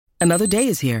Another day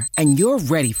is here, and you're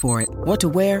ready for it. What to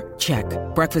wear? Check.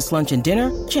 Breakfast, lunch, and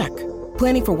dinner? Check.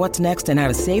 Planning for what's next and how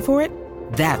to save for it?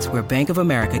 That's where Bank of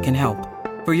America can help.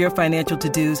 For your financial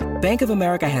to-dos, Bank of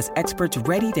America has experts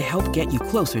ready to help get you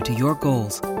closer to your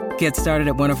goals. Get started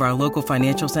at one of our local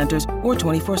financial centers or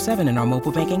 24/7 in our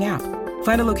mobile banking app.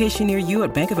 Find a location near you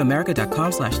at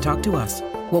bankofamerica.com/talktous.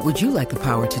 What would you like the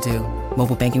power to do?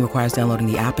 Mobile banking requires downloading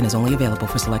the app and is only available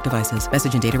for select devices.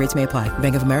 Message and data rates may apply.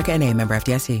 Bank of America N.A., member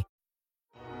FDIC.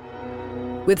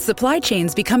 With supply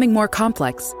chains becoming more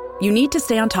complex, you need to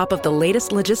stay on top of the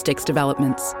latest logistics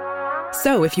developments.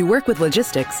 So if you work with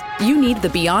logistics, you need the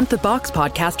Beyond the Box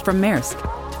podcast from Maersk.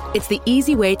 It's the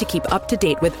easy way to keep up to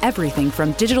date with everything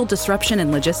from digital disruption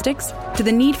in logistics to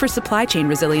the need for supply chain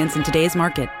resilience in today's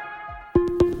market.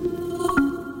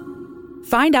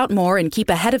 Find out more and keep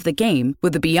ahead of the game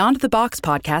with the Beyond the Box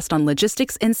podcast on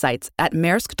logistics insights at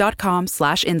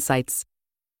maersk.com/insights.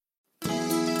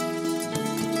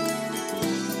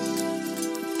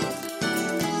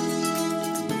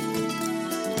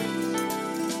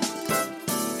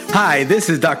 Hi, this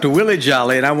is Dr. Willie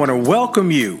Jolly, and I want to welcome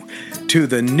you to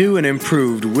the new and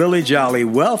improved Willie Jolly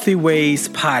Wealthy Ways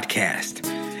podcast.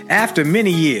 After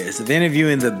many years of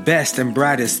interviewing the best and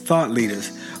brightest thought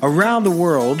leaders around the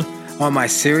world on my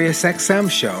SiriusXM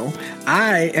show,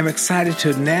 I am excited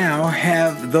to now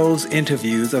have those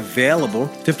interviews available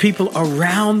to people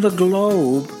around the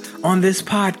globe on this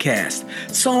podcast.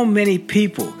 So many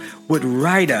people would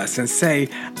write us and say,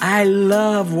 I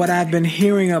love what I've been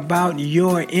hearing about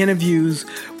your interviews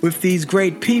with these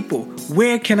great people.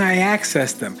 Where can I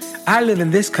access them? I live in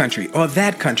this country or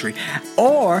that country,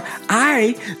 or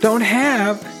I don't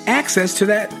have access to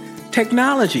that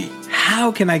technology.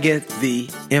 How can I get the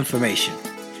information?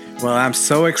 Well, I'm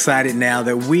so excited now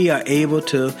that we are able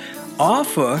to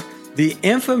offer the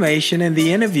information and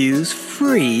the interviews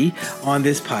free on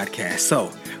this podcast.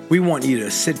 So we want you to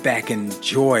sit back and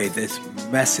enjoy this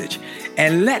message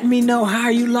and let me know how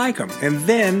you like them. And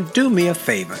then do me a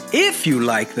favor. If you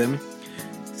like them,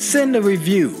 send a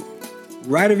review,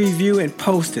 write a review and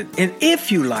post it. And if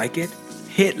you like it,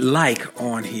 hit like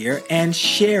on here and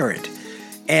share it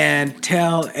and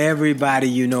tell everybody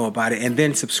you know about it, and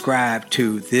then subscribe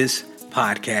to this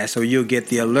podcast so you'll get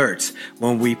the alerts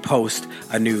when we post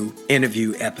a new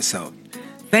interview episode.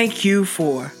 Thank you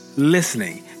for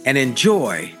listening and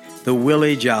enjoy the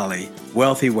Willie Jolly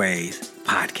Wealthy Ways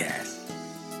podcast.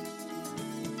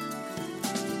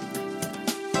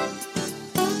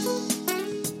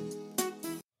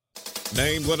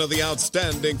 Named one of the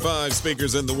outstanding 5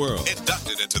 speakers in the world.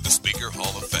 Inducted into the Speaker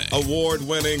Hall of Fame.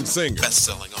 Award-winning singer.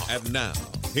 Best-selling author. And now,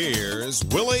 here's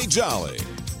Willie Jolly.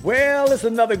 Well, it's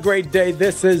another great day.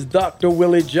 This is Dr.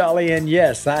 Willie Jolly, and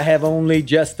yes, I have only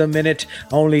just a minute,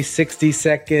 only 60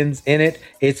 seconds in it.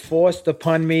 It's forced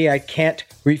upon me. I can't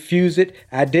refuse it.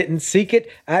 I didn't seek it.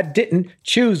 I didn't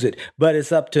choose it, but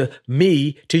it's up to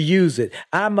me to use it.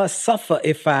 I must suffer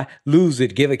if I lose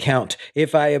it, give account.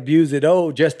 If I abuse it,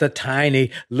 oh, just a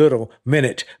tiny little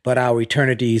minute, but our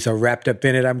eternities are wrapped up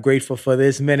in it. I'm grateful for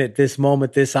this minute, this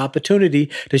moment, this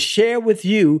opportunity to share with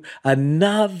you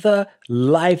another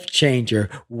life changer,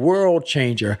 world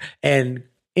changer, and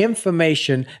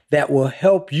information that will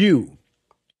help you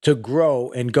to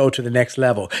grow and go to the next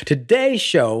level. Today's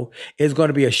show is going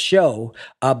to be a show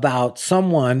about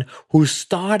someone who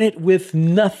started with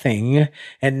nothing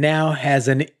and now has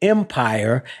an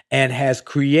empire and has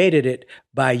created it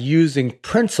by using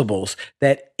principles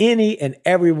that any and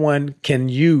everyone can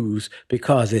use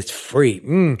because it's free.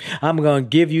 I'm going to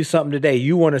give you something today.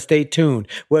 You want to stay tuned.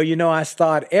 Well, you know, I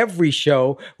start every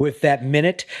show with that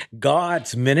minute,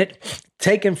 God's Minute,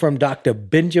 taken from Dr.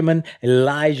 Benjamin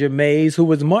Elijah Mays, who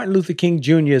was Martin Luther King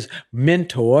Jr.'s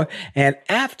mentor. And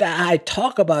after I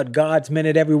talk about God's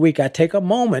Minute every week, I take a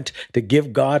moment to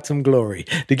give God some glory,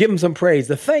 to give him some praise,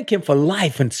 to thank him for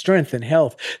life and strength and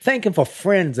health, thank him for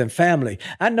friends and family.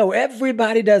 I know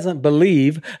everybody doesn't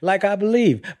believe like I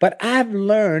believe, but I've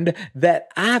learned that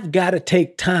I've got to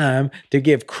take time to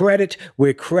give credit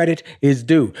where credit is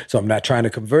due. So I'm not trying to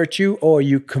convert you or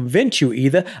convince you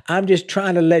either. I'm just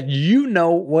trying to let you know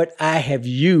what I have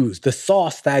used, the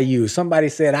sauce I use. Somebody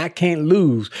said I can't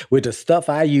lose with the stuff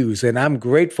I use, and I'm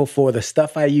grateful for the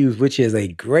stuff I use, which is a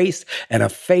grace and a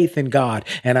faith in God,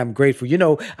 and I'm grateful. You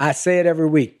know, I say it every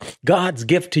week. God's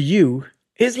gift to you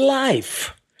is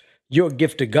life. Your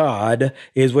gift to God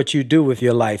is what you do with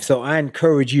your life. So I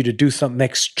encourage you to do something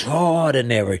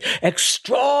extraordinary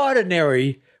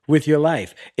with your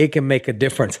life. It can make a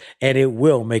difference, and it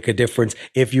will make a difference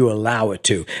if you allow it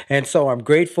to. And so I'm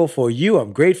grateful for you.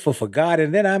 I'm grateful for God.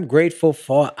 And then I'm grateful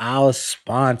for our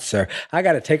sponsor. I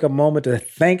got to take a moment to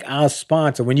thank our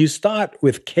sponsor. When you start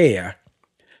with care,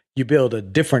 you build a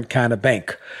different kind of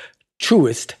bank.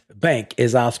 Truist Bank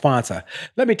is our sponsor.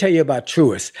 Let me tell you about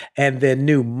Truist and their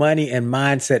new money and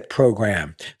mindset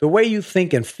program. The way you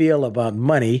think and feel about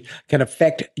money can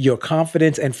affect your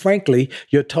confidence and, frankly,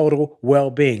 your total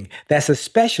well-being. That's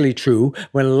especially true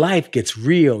when life gets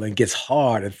real and gets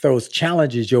hard and throws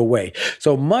challenges your way.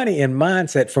 So Money and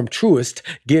Mindset from Truist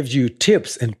gives you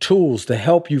tips and tools to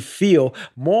help you feel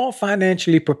more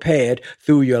financially prepared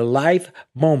through your life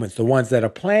moments, the ones that are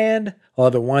planned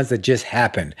or the ones that just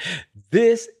happen.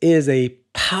 This is a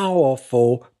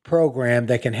powerful program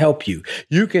that can help you.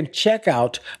 You can check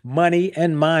out Money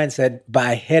and Mindset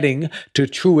by heading to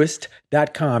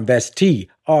truist.com. That's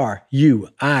TRUIST.com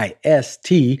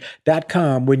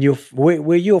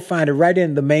where you'll find it right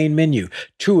in the main menu.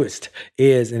 Truist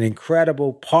is an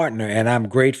incredible partner, and I'm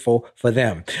grateful for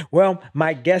them. Well,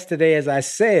 my guest today, as I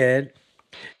said,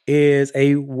 is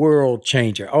a world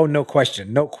changer. Oh, no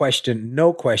question.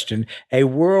 A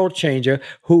world changer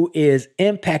who is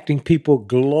impacting people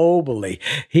globally.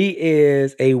 He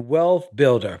is a wealth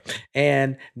builder,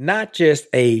 and not just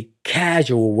a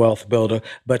casual wealth builder,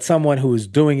 but someone who's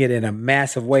doing it in a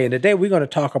massive way. And today we're going to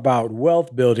talk about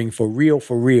wealth building for real,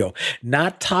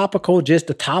 not topical, just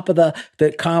the top of the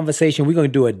conversation. We're going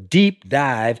to do a deep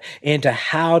dive into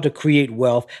how to create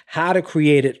wealth, how to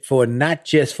create it for not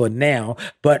just for now,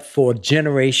 but for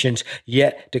generations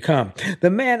yet to come.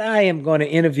 The man I am going to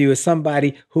interview is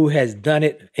somebody who has done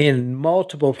it in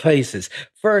multiple places.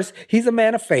 First, he's a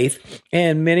man of faith,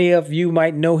 and many of you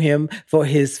might know him for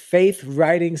his faith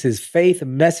writings, his faith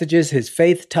messages, his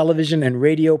faith television and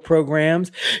radio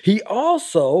programs. He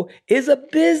also is a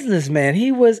businessman.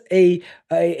 He was a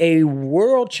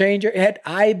world changer at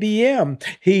IBM.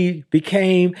 He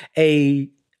became a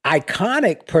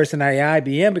iconic person at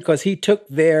IBM because he took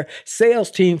their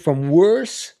sales team from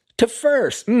worst to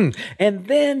first. And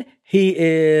then he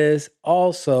is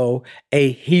also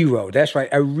a hero. That's right,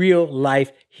 a real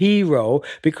life hero,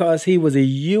 because he was a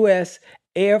U.S.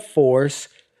 Air Force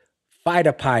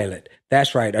fighter pilot.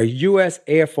 That's right, a U.S.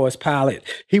 Air Force pilot.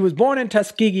 He was born in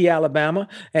Tuskegee, Alabama,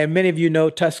 and many of you know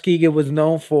Tuskegee was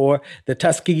known for the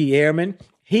Tuskegee Airmen.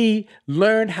 He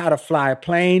learned how to fly a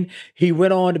plane. He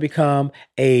went on to become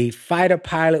a fighter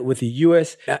pilot with the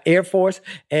U.S. Air Force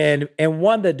and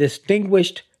won the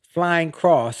Distinguished Flying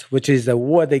Cross, which is the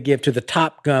award they give to the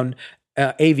Top Gun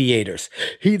aviators.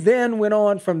 He then went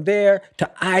on from there to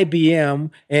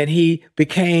IBM, and he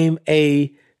became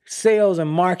a sales and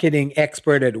marketing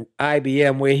expert at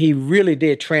IBM, where he really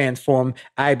did transform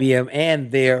IBM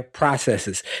and their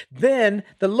processes. Then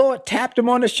the Lord tapped him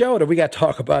on the shoulder. We got to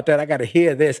talk about that. I got to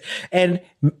hear this. And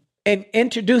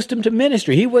introduced him to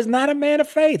ministry. He was not a man of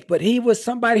faith, but he was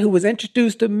somebody who was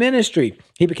introduced to ministry.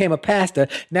 He became a pastor,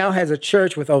 now has a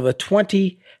church with over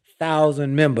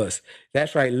 20,000 members.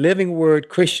 That's right, Living Word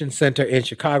Christian Center in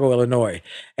Chicago, Illinois.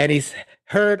 And he's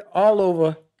heard all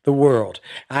over the world.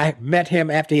 I met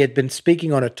him after he had been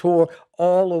speaking on a tour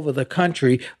all over the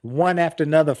country, one after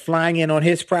another, flying in on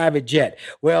his private jet.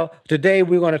 Well, today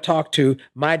we're going to talk to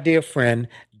my dear friend,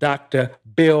 Dr.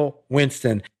 Bill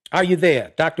Winston. Are you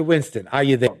there? Dr. Winston, are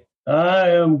you there? I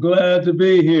am glad to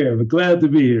be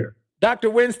here. Dr.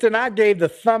 Winston, I gave the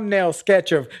thumbnail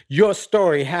sketch of your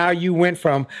story, how you went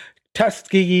from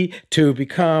Tuskegee to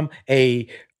become a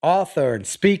author and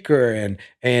speaker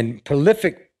and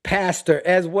prolific pastor,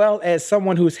 as well as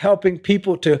someone who's helping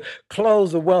people to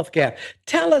close the wealth gap.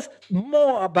 Tell us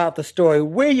more about the story,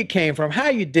 where you came from, how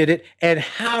you did it, and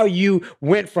how you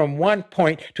went from one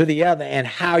point to the other, and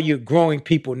how you're growing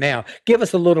people now. Give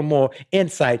us a little more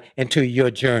insight into your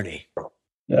journey.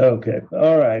 Okay.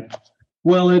 All right.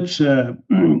 Well, it's a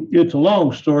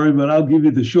long story, but I'll give you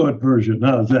the short version.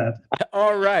 How's that?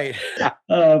 All right.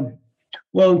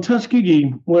 Well, in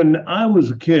Tuskegee, when I was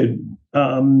a kid,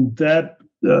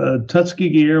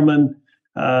 Tuskegee Airmen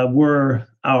were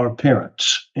our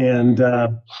parents. And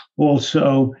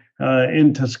also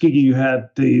in Tuskegee, you had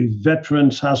the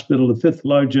Veterans Hospital, the fifth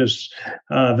largest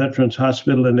veterans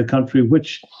hospital in the country,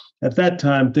 which at that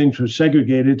time things were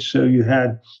segregated. So you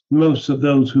had most of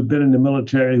those who've been in the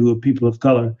military who are people of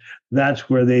color. That's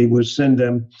where they would send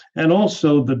them. And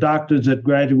also the doctors that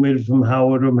graduated from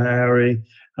Howard or Meharry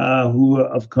who are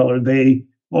of color, they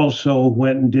also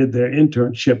went and did their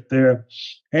internship there.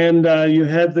 And you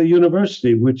had the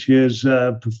university, which is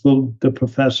the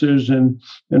professors and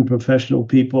professional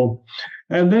people.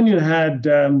 And then you had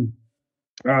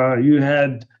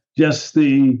just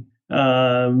the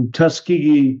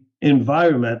Tuskegee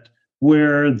environment,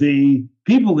 where the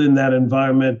people in that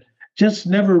environment just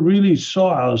never really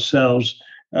saw ourselves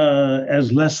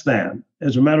as less than.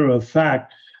 As a matter of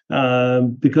fact,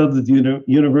 because of the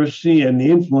university and the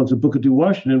influence of Booker T.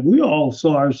 Washington, we all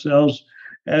saw ourselves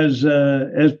as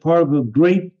part of a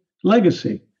great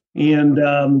legacy. And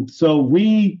so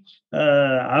it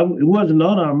wasn't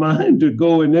on our mind to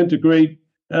go and integrate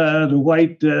the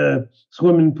white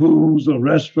swimming pools or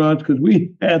restaurants, because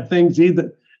we had things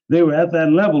either they were at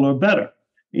that level or better.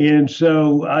 And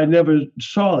so I never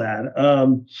saw that.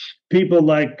 People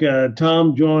like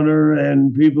Tom Joyner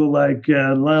and people like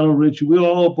Lionel Richie, we were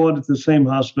all born at the same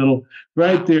hospital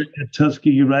right there at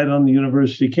Tuskegee, right on the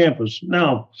university campus.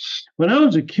 Now, when I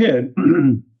was a kid,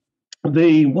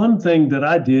 the one thing that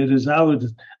I did is I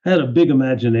had a big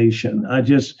imagination.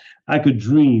 I could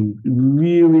dream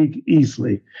really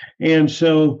easily. And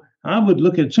so I would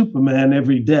look at Superman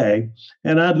every day,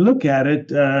 and I'd look at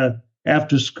it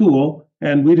after school,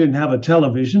 and we didn't have a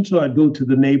television. So I'd go to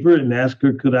the neighbor and ask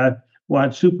her, could I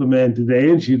watch Superman today?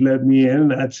 And she'd let me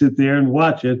in, and I'd sit there and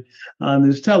watch it on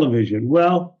this television.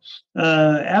 Well,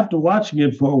 after watching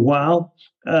it for a while,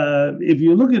 if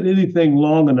you look at anything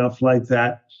long enough like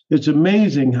that, it's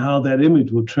amazing how that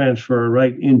image will transfer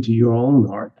right into your own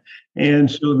heart. And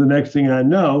so the next thing I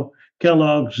know,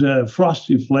 Kellogg's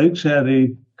Frosty Flakes had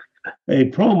a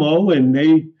promo, and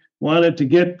they wanted to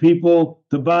get people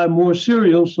to buy more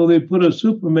cereal, so they put a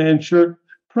Superman shirt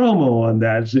promo on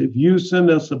that. So if you send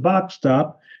us a box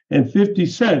top and 50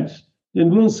 cents,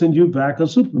 then we'll send you back a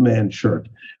Superman shirt.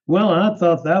 Well, I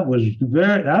thought that was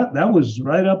that was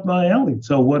right up my alley.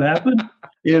 So what happened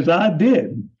is I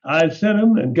sent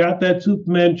them and got that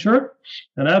Superman shirt,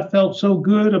 and I felt so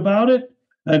good about it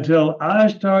until I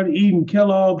started eating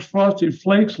Kellogg's Frosted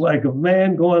Flakes like a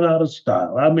man going out of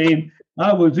style. I mean,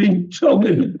 I was eating so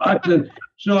many boxes.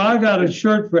 So I got a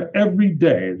shirt for every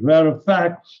day. As a matter of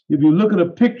fact, if you look at a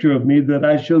picture of me that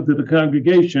I showed to the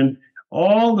congregation,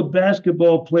 all the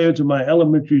basketball players in my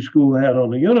elementary school had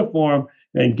on a uniform,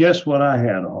 and guess what I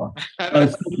had on?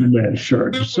 A Superman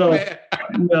shirt. So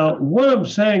now what I'm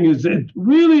saying is it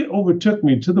really overtook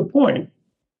me to the point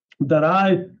that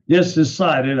I just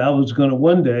decided I was going to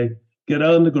one day get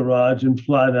out in the garage and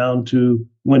fly down to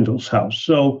Wendell's house.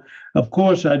 So, of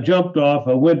course, I jumped off,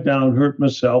 I went down, hurt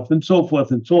myself, and so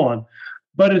forth and so on.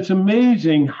 But it's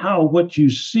amazing how what you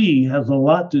see has a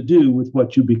lot to do with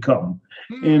what you become.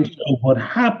 And so what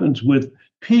happens with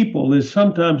people is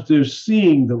sometimes they're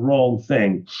seeing the wrong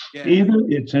thing. Yeah. Either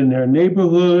it's in their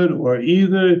neighborhood, or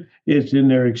either it's in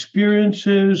their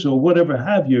experiences, or whatever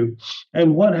have you.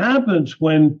 And what happens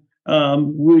when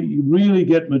we really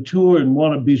get mature and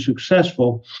want to be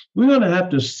successful, we're going to have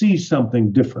to see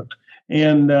something different.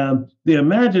 And the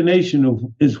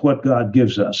imagination is what God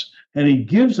gives us. And he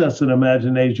gives us an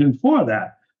imagination for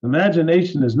that.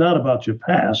 Imagination is not about your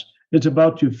past. It's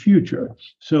about your future.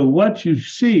 So what you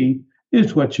see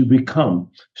is what you become.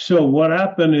 So what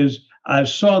happened is I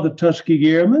saw the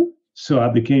Tuskegee Airmen, so I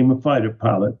became a fighter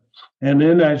pilot. And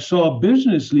then I saw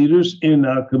business leaders in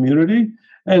our community,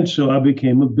 and so I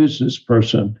became a business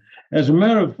person. As a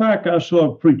matter of fact, I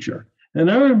saw a preacher,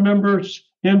 and I remember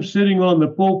him sitting on the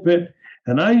pulpit,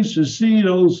 and I used to see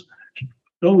those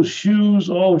shoes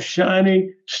all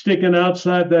shiny sticking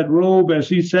outside that robe as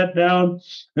he sat down.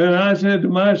 And I said to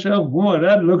myself, boy,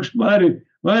 that looks mighty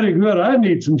good. I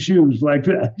need some shoes like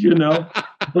that, you know.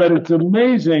 But it's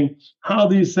amazing how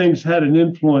these things had an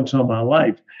influence on my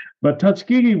life. But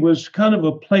Tuskegee was kind of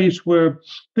a place where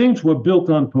things were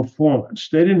built on performance.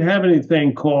 They didn't have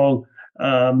anything called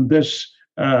this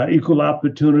equal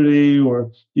opportunity,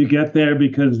 or you get there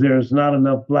because there's not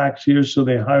enough blacks here, so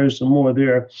they hire some more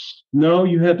there. No,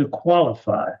 you had to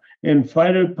qualify. In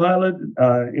fighter pilot,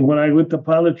 when I went to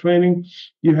pilot training,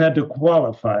 you had to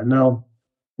qualify. Now,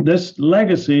 this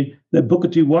legacy that Booker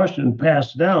T. Washington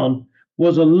passed down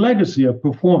was a legacy of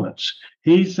performance.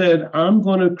 He said, I'm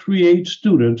going to create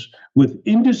students with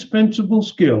indispensable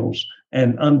skills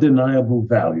and undeniable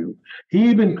value. He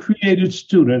even created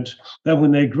students that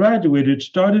when they graduated,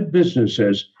 started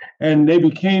businesses, and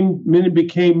many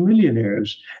became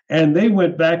millionaires. And they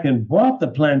went back and bought the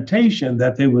plantation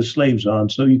that they were slaves on.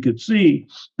 So you could see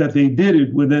that they did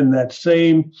it within that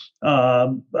same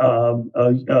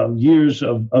years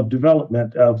of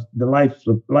development of the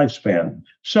lifespan.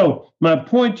 So my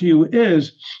point to you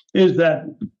is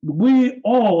that we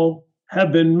all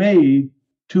have been made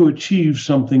to achieve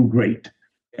something great,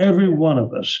 every one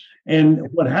of us. And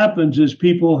what happens is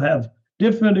people have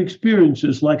different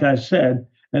experiences, like I said,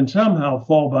 and somehow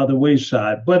fall by the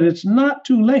wayside. But it's not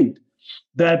too late.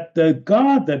 that the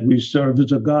God that we serve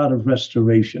is a God of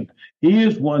restoration. He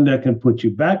is one that can put you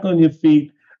back on your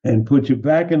feet and put you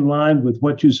back in line with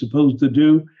what you're supposed to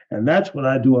do. And that's what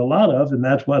I do a lot of, and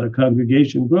that's why the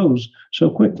congregation grows so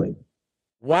quickly.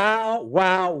 Wow,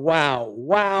 wow, wow,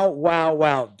 wow, wow,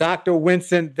 wow. Dr.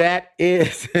 Winston, that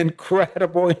is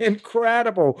incredible,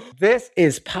 incredible. This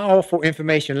is powerful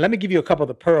information. Let me give you a couple of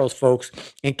the pearls, folks,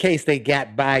 in case they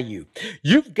got by you.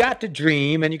 You've got to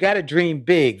dream, and you got to dream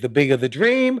big. The bigger the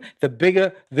dream, the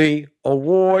bigger the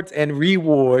awards and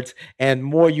rewards, and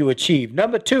more you achieve.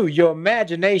 Number two, your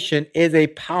imagination is a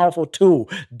powerful tool.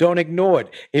 Don't ignore it.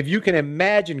 If you can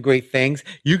imagine great things,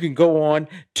 you can go on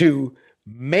to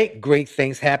make great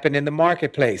things happen in the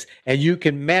marketplace, and you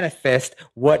can manifest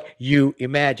what you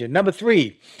imagine. Number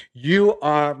three, you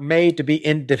are made to be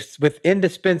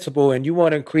indispensable, and you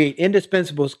want to create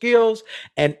indispensable skills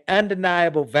and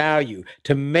undeniable value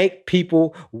to make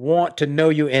people want to know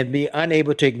you and be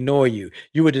unable to ignore you.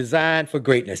 You were designed for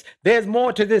greatness. There's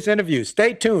more to this interview.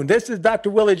 Stay tuned. This is Dr.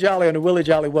 Willie Jolly on the Willie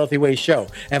Jolly Wealthy Way Show,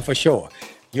 and for sure,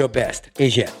 your best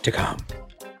is yet to come.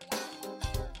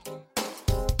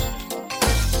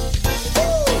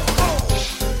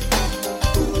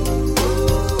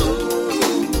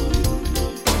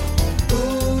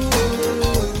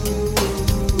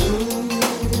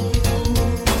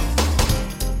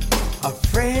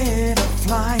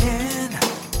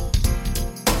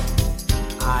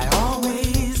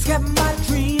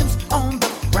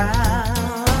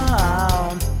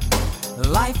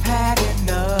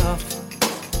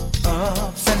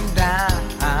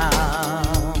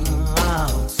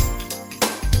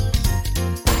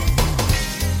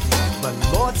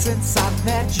 Since I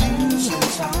met you,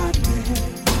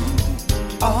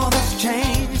 all that's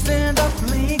changed in the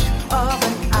blink of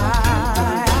an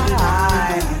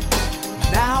eye.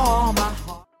 Now all my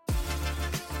heart.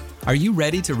 Are you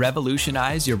ready to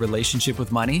revolutionize your relationship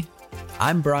with money?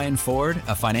 I'm Brian Ford,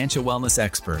 a financial wellness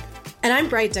expert. And I'm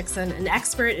Bright Dixon, an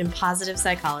expert in positive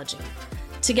psychology.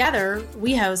 Together,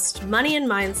 we host Money and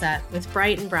Mindset with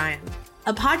Bright and Brian,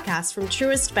 a podcast from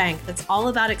Truist Bank that's all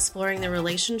about exploring the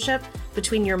relationship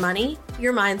between your money,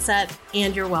 your mindset,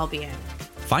 and your well-being.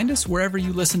 Find us wherever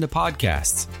you listen to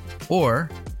podcasts or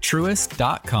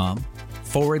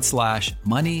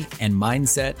truist.com/money and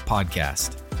mindset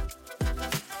podcast.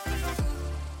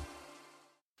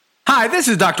 Hi, this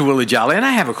is Dr. Willie Jolly, and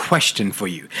I have a question for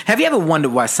you. Have you ever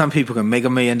wondered why some people can make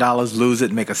 $1 million, lose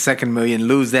it, make a second million,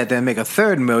 lose that, then make a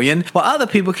third million, while other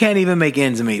people can't even make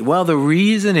ends meet? Well, the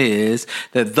reason is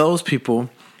that those people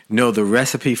know the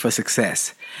recipe for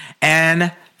success.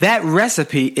 And that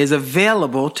recipe is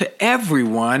available to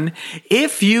everyone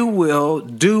if you will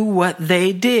do what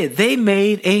they did. They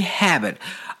made a habit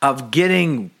of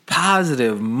getting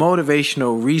positive,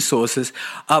 motivational resources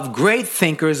of great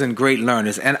thinkers and great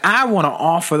learners. And I want to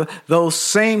offer those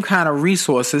same kind of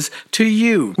resources to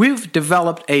you. We've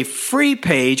developed a free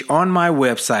page on my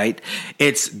website.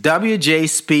 It's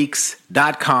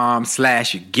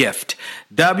wjspeaks.com/gift.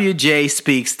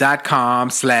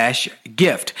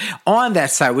 wjspeaks.com/gift. On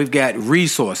that site, we've got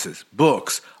resources,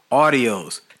 books,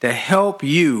 audios that help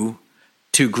you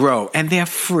to grow, and they're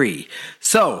free.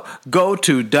 So go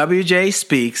to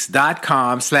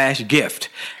wjspeaks.com/gift,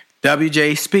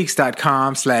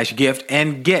 wjspeaks.com/gift,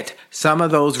 and get some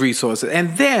of those resources,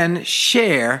 and then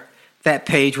share that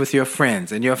page with your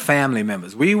friends and your family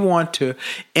members. We want to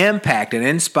impact and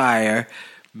inspire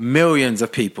millions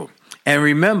of people. And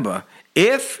remember,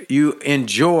 if you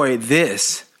enjoy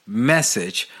this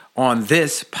message on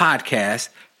this podcast,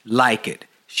 like it,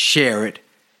 share it,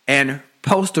 and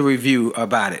post a review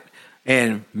about it,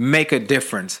 and make a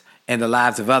difference in the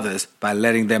lives of others by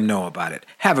letting them know about it.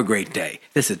 Have a great day.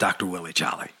 This is Dr. Willie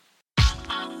Jolly. A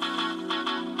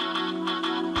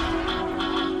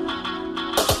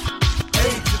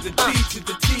to the D to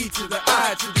the T to the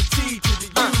I to the T to the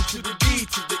U to the D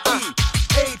to the E.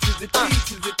 A to the D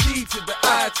to the T to the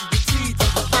I to the T to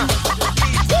the U to the D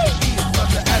to the E.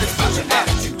 It's about your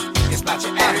attitude. It's about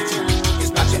your attitude.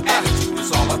 It's about your attitude.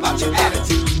 It's all about your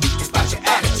attitude. It's about your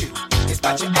attitude. It's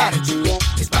about your attitude.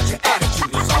 It's about your attitude.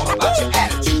 It's all about your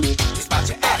attitude. It's about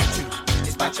your attitude.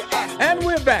 It's about your attitude. And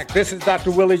we're back. This is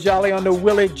Dr. Willie Jolly on the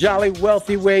Willie Jolly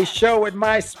Wealthy Way Show with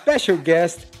my special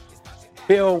guest,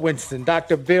 Bill Winston,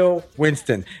 Dr. Bill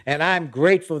Winston. And I'm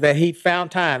grateful that he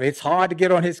found time. It's hard to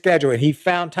get on his schedule, and he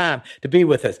found time to be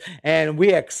with us. And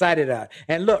we're excited about it.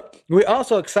 And look, we're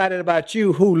also excited about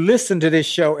you who listen to this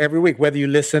show every week, whether you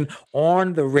listen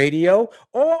on the radio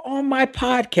or on my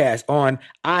podcast on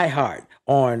iHeart,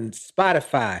 on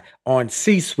Spotify, on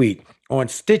C-Suite, on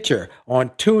Stitcher, on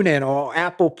TuneIn, or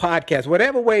Apple Podcasts.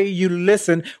 Whatever way you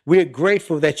listen, we're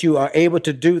grateful that you are able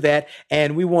to do that,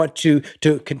 and we want you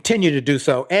to continue to do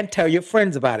so and tell your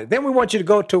friends about it. Then we want you to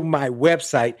go to my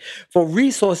website for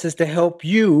resources to help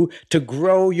you to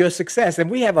grow your success. And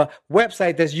we have a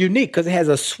website that's unique because it has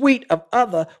a suite of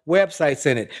other websites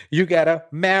in it. You got a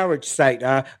marriage site,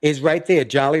 is right there,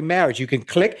 Jolly Marriage. You can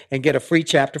click and get a free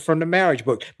chapter from the marriage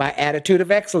book. My Attitude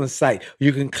of Excellence site.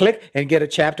 You can click and get a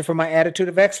chapter from my Attitude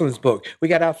of Excellence book. We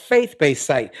got our faith-based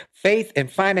site. Faith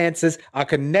and finances are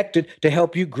connected to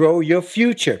help you grow your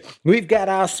future. We've got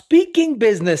our speaking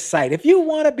business site. If you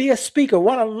want to be a speaker,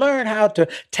 want to learn how to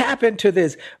tap into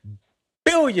this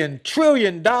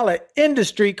billion-trillion-dollar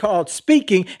industry called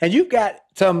speaking, and you've got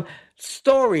some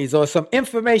stories or some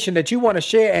information that you want to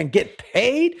share and get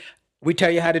paid, we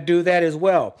tell you how to do that as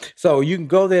well. So you can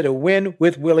go there to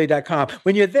winwithwillie.com.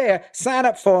 When you're there, sign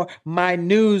up for my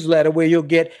newsletter where you'll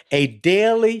get a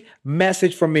daily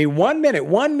message from me, 1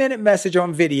 minute message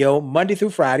on video, Monday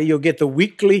through Friday. You'll get the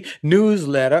weekly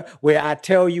newsletter where I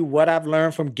tell you what I've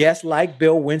learned from guests like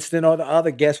Bill Winston or the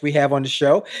other guests we have on the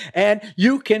show. And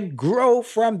you can grow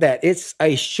from that. It's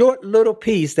a short little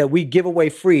piece that we give away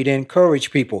free to encourage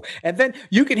people. And then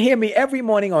you can hear me every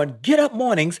morning on Get Up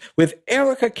Mornings with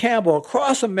Erica Campbell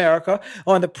across America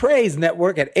on the Praise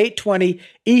Network at 8:20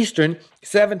 Eastern,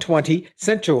 7:20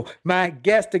 Central. My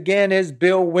guest again is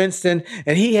Bill Winston,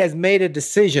 and he has made a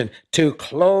decision to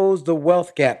close the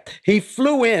wealth gap. He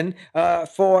flew in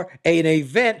for an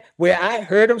event where I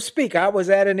heard him speak. I was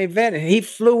at an event, and he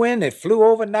flew in. It flew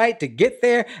overnight to get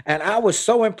there, and I was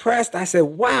so impressed. I said,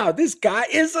 wow, this guy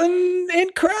is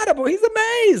incredible. He's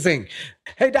amazing.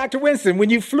 Hey, Dr. Winston, when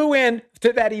you flew in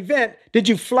to that event, did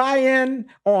you fly in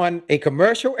on a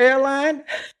commercial airline?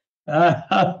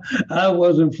 I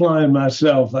wasn't flying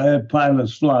myself. I had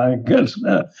pilots flying because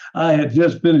I had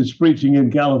just finished preaching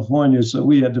in California, so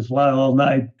we had to fly all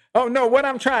night. Oh, no, what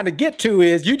I'm trying to get to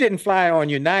is you didn't fly on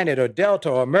United or Delta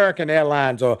or American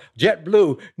Airlines or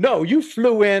JetBlue. No, you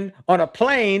flew in on a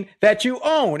plane that you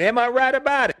own. Am I right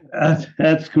about it?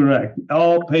 That's correct.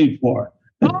 All paid for.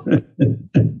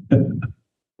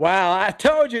 Wow, I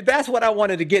told you that's what I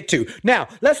wanted to get to. Now,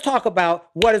 let's talk about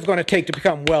what it's going to take to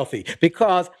become wealthy,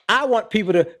 because I want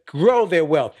people to grow their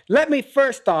wealth. Let me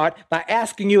first start by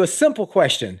asking you a simple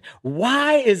question.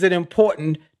 Why is it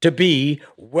important to be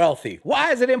wealthy?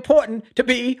 Why is it important to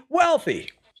be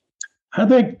wealthy? I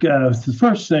think the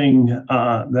first thing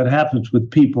that happens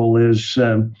with people is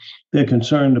they're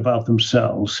concerned about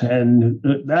themselves. And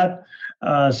that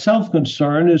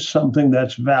self-concern is something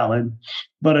that's valid.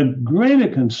 But a greater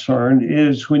concern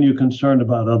is when you're concerned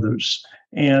about others.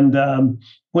 And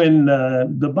when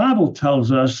the Bible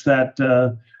tells us that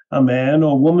a man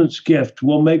or woman's gift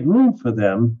will make room for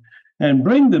them and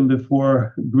bring them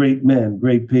before great men,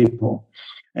 great people.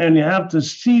 And you have to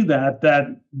see that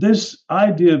this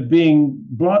idea of being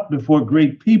brought before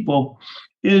great people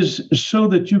is so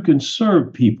that you can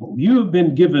serve people. You have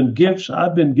been given gifts.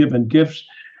 I've been given gifts.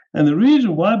 And the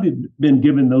reason why I've been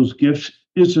given those gifts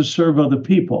is to serve other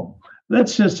people.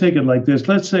 Let's just take it like this.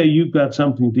 Let's say you've got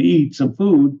something to eat, some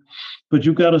food, but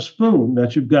you've got a spoon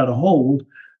that you've got to hold.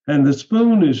 And the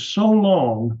spoon is so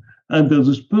long, and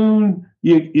the spoon,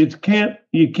 you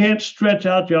can't stretch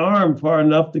out your arm far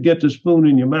enough to get the spoon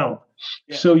in your mouth.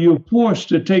 Yeah. So you're forced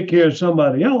to take care of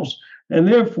somebody else, and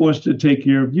they're forced to take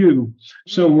care of you.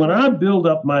 So when I build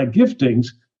up my giftings,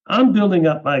 I'm building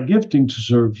up my gifting to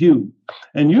serve you,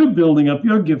 and you're building up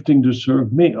your gifting to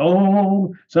serve me.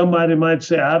 Oh, somebody might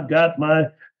say, I've got my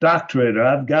doctorate, or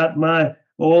I've got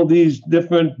all these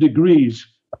different degrees.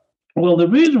 Well, the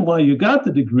reason why you got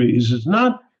the degrees is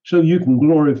not so you can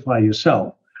glorify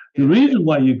yourself. The reason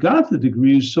why you got the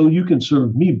degrees is so you can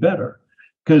serve me better,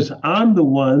 because I'm the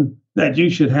one that you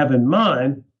should have in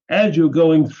mind as you're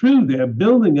going through there,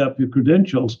 building up your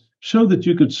credentials so that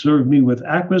you could serve me with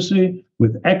accuracy,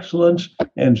 with excellence,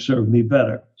 and serve me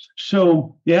better.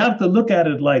 So you have to look at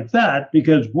it like that,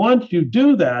 because once you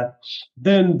do that,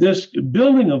 then this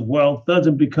building of wealth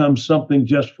doesn't become something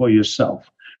just for yourself.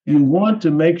 You want to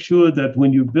make sure that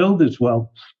when you build this wealth,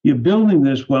 you're building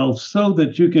this wealth so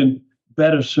that you can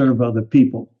better serve other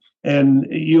people. And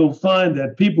you'll find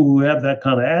that people who have that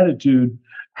kind of attitude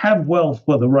have wealth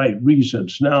for the right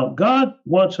reasons. Now, God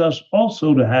wants us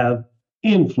also to have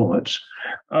influence.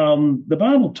 The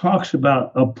Bible talks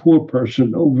about a poor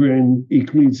person over in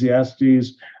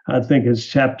Ecclesiastes, I think it's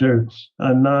chapter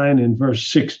 9 and verse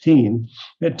 16.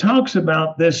 It talks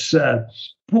about this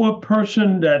poor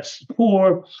person that's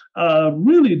poor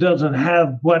really doesn't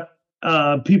have what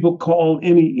people call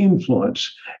any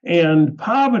influence. And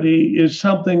poverty is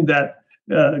something that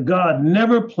God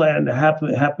never planned to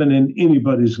happen in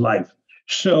anybody's life.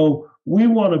 So we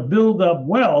want to build up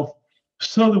wealth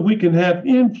so that we can have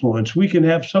influence. We can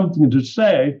have something to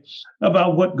say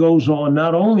about what goes on,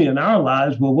 not only in our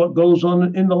lives, but what goes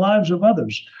on in the lives of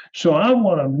others. So I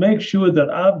want to make sure that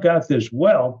I've got this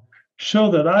wealth so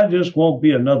that I just won't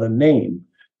be another name,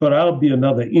 but I'll be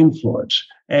another influence.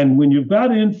 And when you've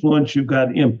got influence, you've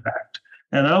got impact.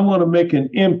 And I want to make an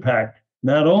impact,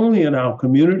 not only in our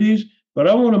communities, but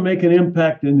I want to make an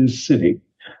impact in this city.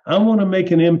 I want to make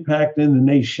an impact in the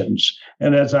nations.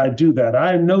 And as I do that,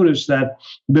 I noticed that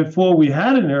before we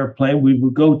had an airplane, we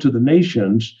would go to the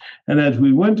nations. And as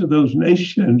we went to those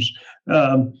nations,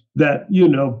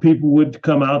 people would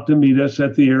come out to meet us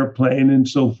at the airplane and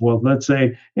so forth, let's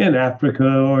say in Africa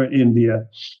or India.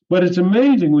 But it's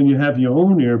amazing when you have your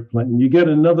own airplane, you get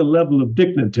another level of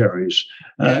dignitaries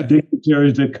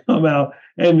that come out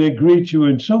and they greet you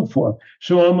and so forth.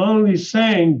 So I'm only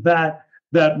saying that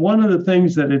one of the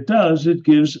things that it does, it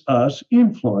gives us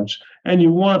influence. And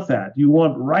you want that. You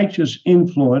want righteous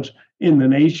influence in the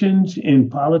nations, in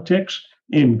politics,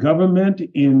 in government,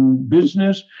 in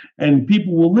business, and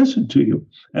people will listen to you.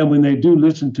 And when they do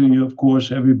listen to you, of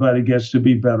course, everybody gets to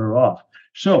be better off.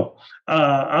 So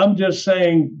I'm just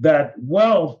saying that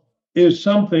wealth is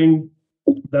something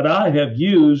that I have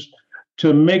used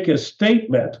to make a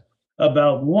statement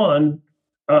about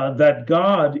that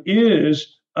God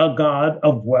is a God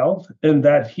of wealth and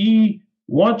that he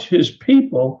wants his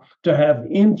people to have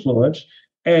influence.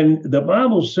 And the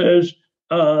Bible says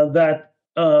that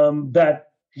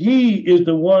he is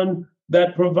the one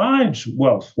that provides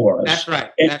wealth for us. That's right.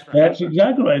 That's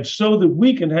exactly right. So that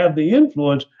we can have the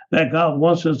influence that God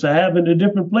wants us to have in the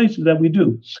different places that we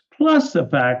do. Plus the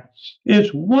fact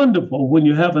it's wonderful when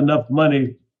you have enough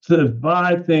money to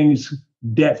buy things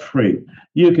debt-free.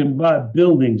 You can buy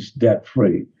buildings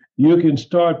debt-free. You can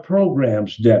start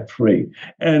programs debt-free.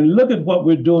 And look at what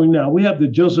we're doing now. We have the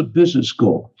Joseph Business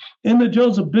School. In the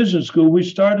Joseph Business School, we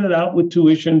started out with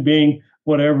tuition being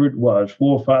whatever it was, $4,000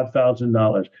 or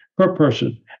 $5,000 per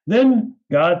person. Then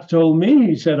God told me,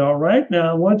 he said, all right,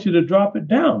 now I want you to drop it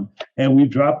down. And we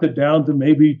dropped it down to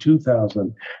maybe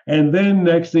 $2,000. And then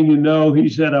next thing you know, he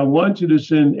said, I want you to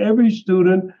send every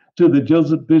student to the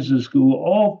Joseph Business School,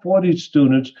 all 40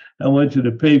 students. I want you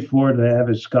to pay for it and have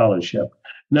a scholarship.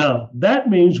 Now, that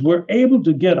means we're able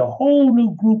to get a whole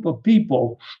new group of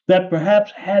people that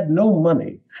perhaps had no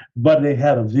money, but they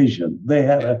had a vision. They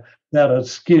had a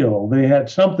skill. They had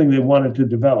something they wanted to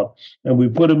develop. And we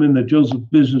put them in the Joseph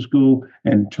Business School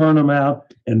and turn them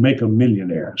out and make them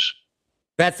millionaires.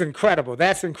 That's incredible.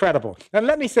 That's incredible. Now,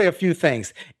 let me say a few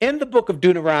things. In the book of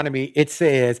Deuteronomy, it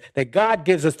says that God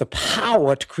gives us the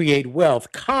power to create wealth,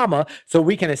 so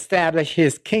we can establish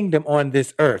his kingdom on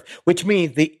this earth, which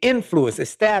means the influence,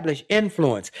 establish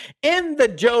influence. In the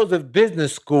Joseph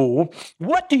Business School,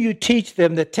 what do you teach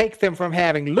them that takes them from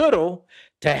having little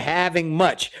to having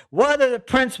much? What are the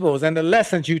principles and the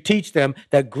lessons you teach them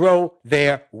that grow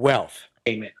their wealth?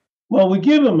 Amen. Well, we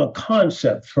give them a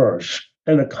concept first.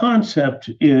 And the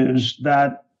concept is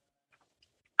that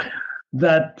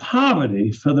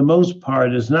poverty, for the most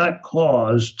part, is not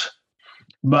caused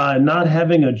by not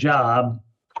having a job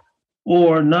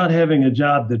or not having a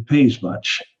job that pays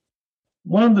much.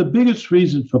 One of the biggest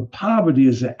reasons for poverty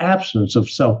is the absence of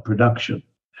self-production.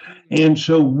 And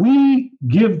so we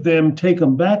take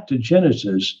them back to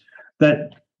Genesis,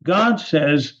 that God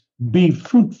says, be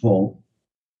fruitful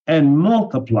and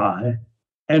multiply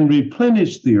and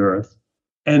replenish the earth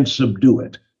and subdue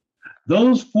it.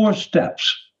 Those 4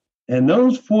 steps, and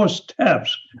those 4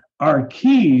 steps are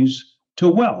keys to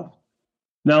wealth.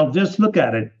 Now, just look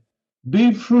at it.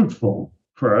 Be fruitful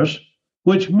first,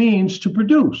 which means to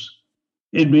produce.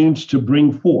 It means to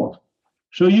bring forth.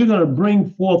 So you're going to bring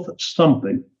forth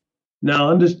something. Now,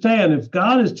 understand, if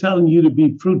God is telling you to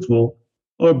be fruitful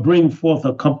or bring forth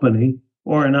a company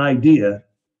or an idea,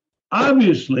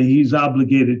 obviously he's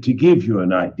obligated to give you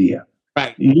an idea.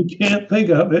 Right. You can't think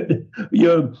of it.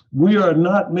 We are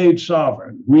not made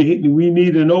sovereign. We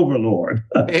need an overlord.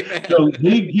 So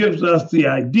he gives us the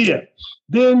idea.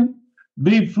 Then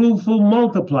be fruitful,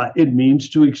 multiply. It means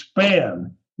to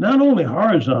expand, not only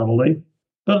horizontally,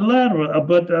 but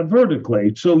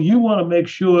vertically. So you want to make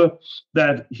sure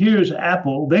that here's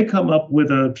Apple. They come up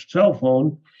with a cell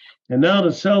phone, and now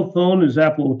the cell phone is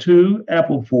Apple II,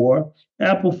 Apple IV,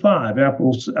 Apple 5,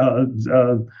 Apple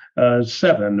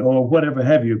 7, or whatever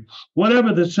have you.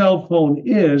 Whatever the cell phone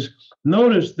is,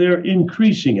 notice they're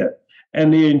increasing it.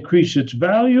 And they increase its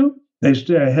value. They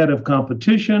stay ahead of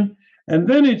competition. And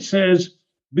then it says,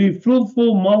 be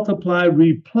fruitful, multiply,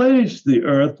 replenish the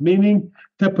earth, meaning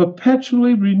to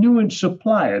perpetually renew and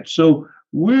supply it. So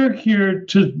we're here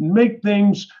to make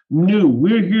things new.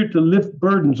 We're here to lift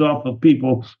burdens off of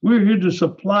people. We're here to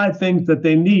supply things that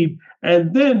they need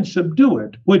and then subdue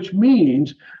it, which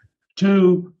means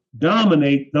to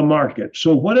dominate the market.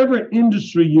 So whatever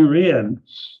industry you're in,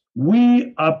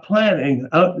 we are planning.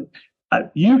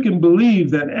 You can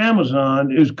believe that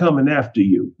Amazon is coming after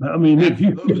you. I mean, if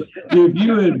you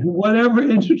in whatever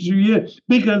industry you're in,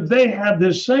 because they have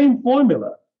this same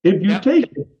formula. If you take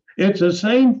it, it's the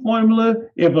same formula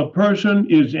if a person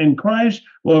is in Christ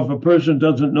or if a person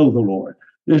doesn't know the Lord.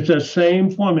 It's the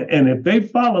same formula. And if they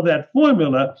follow that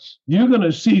formula, you're going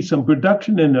to see some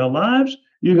production in their lives.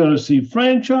 You're going to see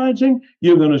franchising.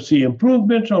 You're going to see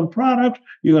improvements on products.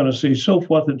 You're going to see so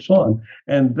forth and so on.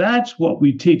 And that's what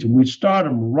we teach them. We start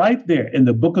them right there in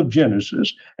the book of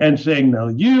Genesis and saying, now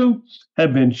you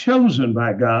have been chosen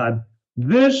by God.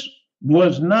 This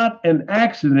was not an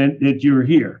accident that you're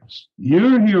here.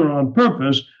 You're here on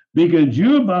purpose because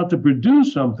you're about to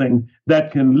produce something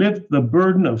that can lift the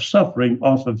burden of suffering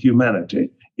off of humanity.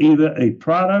 Either a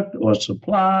product or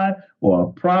supply or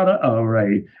a product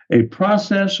or a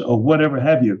process or whatever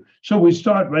have you. So we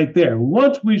start right there.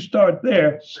 Once we start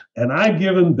there, and I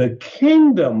give them the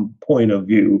kingdom point of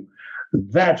view,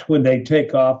 that's when they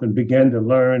take off and begin to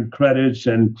learn credits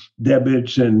and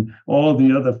debits and all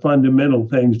the other fundamental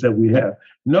things that we have.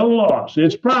 No loss.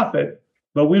 It's profit,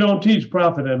 but we don't teach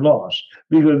profit and loss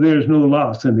because there's no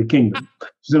loss in the kingdom.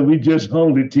 So we just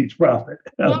only teach profit.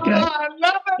 Okay. Oh, I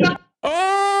love it.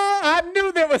 Oh, I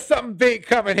knew there was something big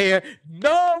coming here.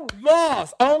 No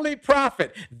loss, only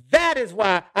profit. That is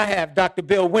why I have Dr.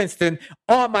 Bill Winston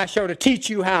on my show to teach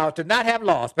you how to not have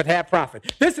loss, but have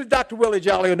profit. This is Dr. Willie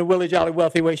Jolly on the Willie Jolly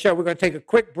Wealthy Way Show. We're going to take a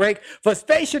quick break for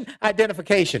station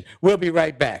identification. We'll be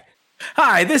right back.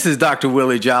 Hi, this is Dr.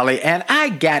 Willie Jolly, and I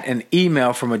got an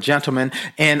email from a gentleman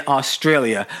in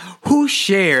Australia who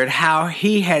shared how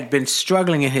he had been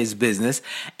struggling in his business,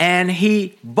 and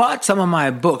he bought some of my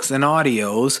books and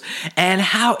audios, and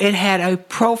how it had a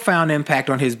profound impact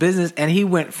on his business, and he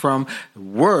went from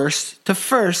worst to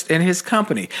first in his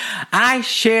company. I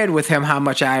shared with him how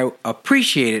much I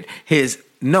appreciated his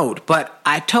note, but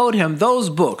I told him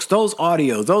those books, those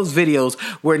audios, those videos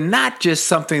were not just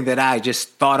something that I just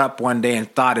thought up one day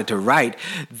and thought to write.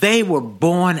 They were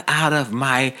born out of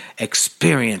my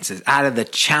experiences, out of the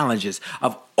challenges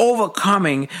of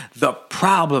overcoming the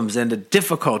problems and the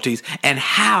difficulties and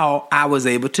how I was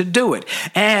able to do it.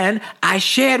 And I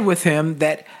shared with him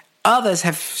that others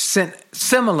have sent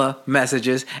similar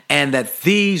messages and that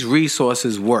these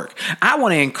resources work. I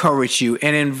want to encourage you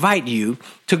and invite you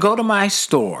to go to my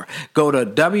store. Go to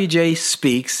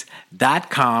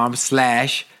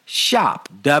wjspeaks.com/shop.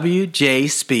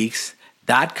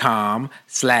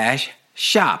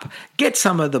 wjspeaks.com/shop. Get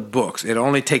some of the books. It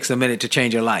only takes a minute to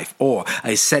change your life. Or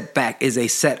a setback is a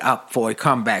setup for a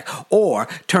comeback. Or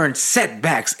turn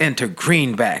setbacks into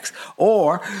greenbacks.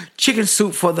 Or chicken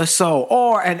soup for the soul.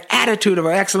 Or an attitude of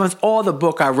excellence. Or the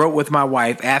book I wrote with my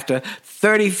wife after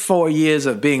 34 years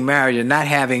of being married and not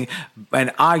having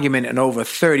an argument in over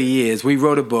 30 years. We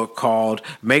wrote a book called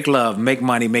Make Love, Make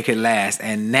Money, Make It Last.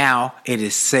 And now it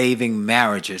is saving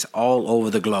marriages all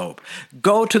over the globe.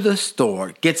 Go to the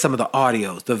store. Get some of the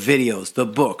audios, the videos, the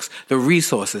books, the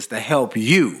resources to help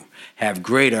you have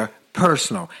greater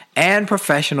personal and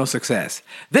professional success.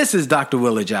 This is Dr.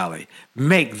 Willie Jolly.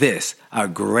 Make this a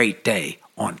great day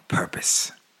on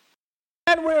purpose.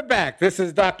 And we're back. This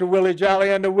is Dr. Willie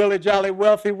Jolly on the Willie Jolly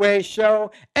Wealthy Way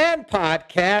Show and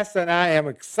podcast. And I am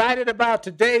excited about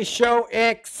today's show.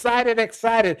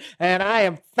 Excited. And I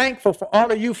am thankful for all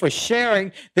of you for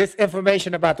sharing this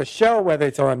information about the show, whether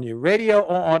it's on your radio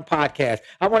or on podcast.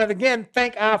 I want to again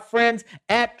thank our friends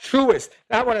at Truist.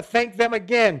 I want to thank them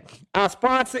again. Our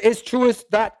sponsor is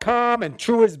Truist.com and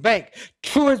Truist Bank.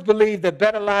 Truist believe that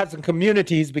better lives and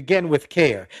communities begin with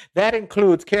care. That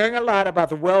includes caring a lot about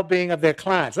the well-being of their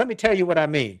clients. Let me tell you what I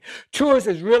mean. Truist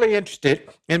is really interested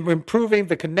in improving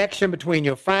the connection between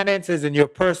your finances and your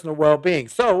personal well-being.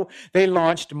 So they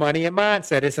launched Money and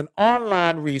Mindset. It's an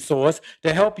online resource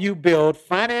to help you build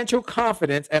financial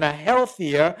confidence and a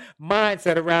healthier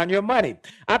mindset around your money.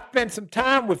 I've spent some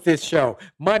time with this show,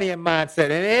 Money and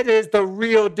Mindset, and it is the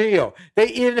real deal. They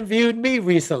interviewed me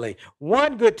recently.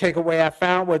 One good takeaway I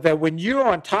found was that when you're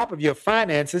on top of your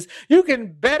finances, you can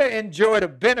better enjoy the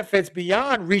benefits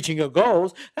beyond reaching your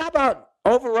goals. How about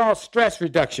overall stress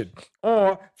reduction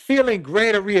or feeling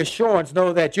greater reassurance,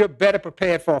 know that you're better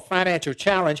prepared for a financial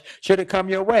challenge should it come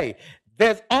your way?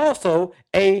 There's also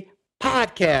a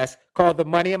podcast called the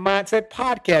Money and Mindset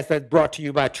Podcast that's brought to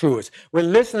you by Truist, where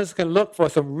listeners can look for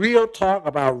some real talk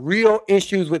about real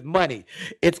issues with money.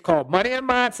 It's called Money and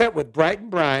Mindset with Bright and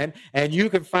Brian, and you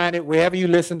can find it wherever you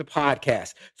listen to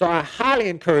podcasts. So I highly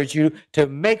encourage you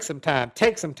to take some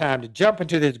time to jump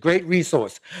into this great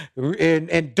resource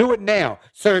and do it now.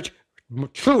 Search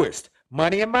Truist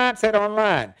Money and Mindset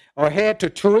online, or head to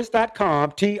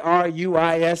truist.com,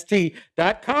 Truist.com,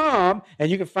 and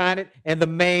you can find it in the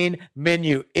main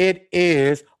menu. It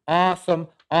is awesome,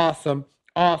 awesome,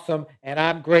 awesome, and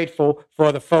I'm grateful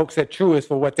for the folks at Truist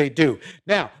for what they do.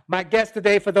 Now, my guest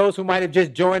today, for those who might have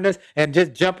just joined us and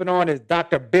just jumping on, is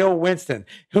Dr. Bill Winston,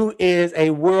 who is a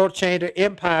world changer,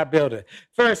 empire builder.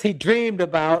 First, he dreamed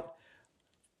about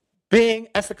being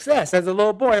a success as a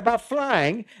little boy, about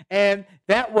flying, and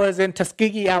that was in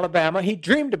Tuskegee, Alabama. He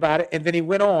dreamed about it, and then he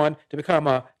went on to become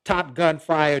a Top Gun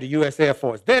flyer of the U.S. Air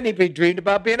Force. Then he dreamed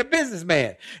about being a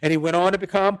businessman, and he went on to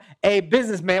become a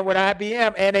businessman with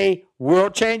IBM and a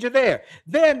world changer there.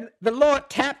 Then the Lord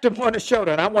tapped him on the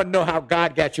shoulder, and I want to know how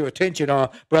God got your attention, on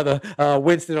Brother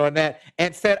Winston, on that,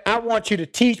 and said, I want you to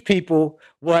teach people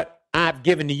what I've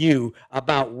given to you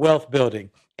about wealth building.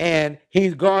 And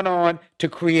he's gone on to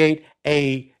create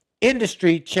a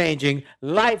industry-changing,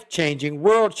 life-changing,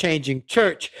 world-changing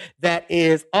church that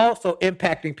is also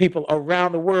impacting people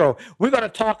around the world. We're going to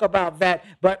talk about that,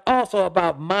 but also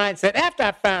about mindset. After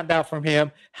I found out from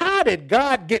him, how did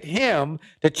God get him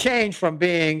to change from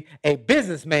being a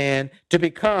businessman to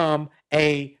become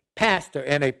a pastor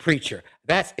and a preacher?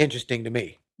 That's interesting to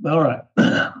me. All right.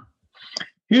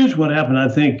 Here's what happened, I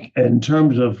think, in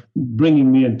terms of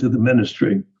bringing me into the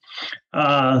ministry.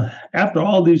 After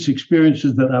all these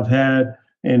experiences that I've had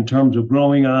in terms of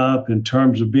growing up, in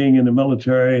terms of being in the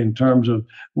military, in terms of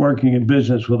working in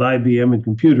business with IBM and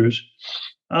computers,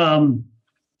 I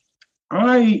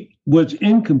was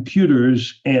in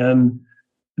computers and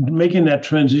making that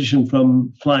transition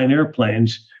from flying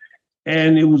airplanes.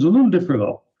 And it was a little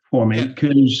difficult for me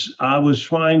because I was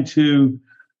trying to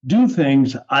do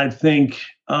things, I think,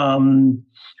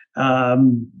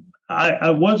 I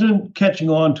wasn't catching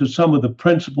on to some of the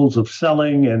principles of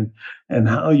selling and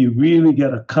how you really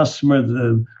get a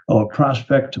customer or a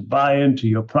prospect to buy into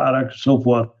your product and so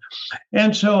forth.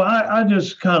 And so I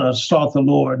just kind of sought the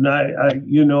Lord, and I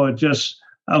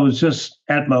was just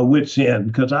at my wit's end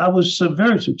because I was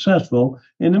very successful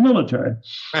in the military.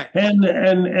 Right.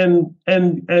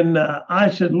 And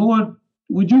I said, Lord,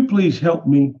 would you please help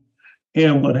me?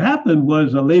 And what happened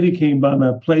was a lady came by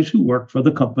my place who worked for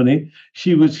the company.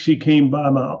 She came by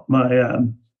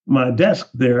my desk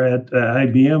there at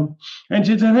IBM, and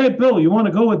she said, "Hey, Bill, you want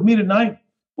to go with me tonight?"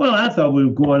 Well, I thought we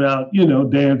were going out,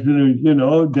 dancing,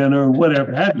 or, dinner, or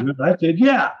whatever have you. I said,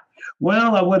 "Yeah."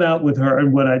 Well, I went out with her,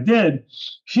 and what I did,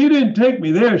 she didn't take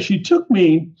me there. She took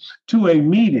me to a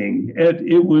meeting.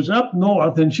 It was up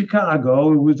north in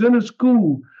Chicago. It was in a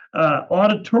school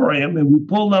auditorium, and we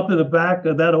pulled up in the back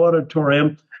of that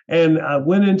auditorium, and I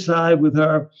went inside with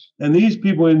her, and these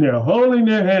people in there holding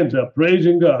their hands up,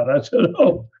 praising God. I said,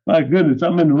 "Oh my goodness,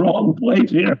 I'm in the wrong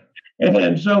place here."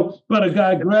 And so, but a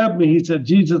guy grabbed me. He said,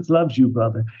 "Jesus loves you,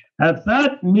 brother." At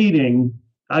that meeting,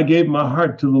 I gave my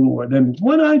heart to the Lord, and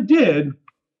when I did,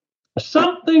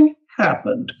 something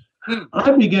happened.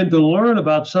 I began to learn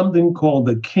about something called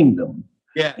the kingdom.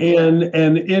 Yeah.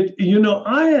 And it,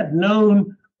 I had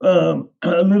known a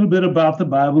little bit about the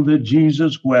Bible, that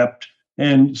Jesus wept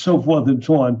and so forth and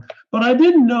so on. But I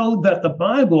didn't know that the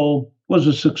Bible was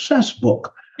a success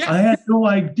book. Yes. I had no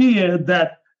idea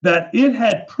that it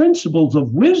had principles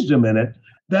of wisdom in it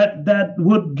that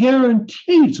would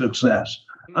guarantee success.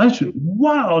 I said,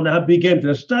 wow, and I began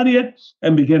to study it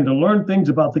and began to learn things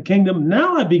about the kingdom.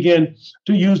 Now I began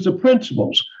to use the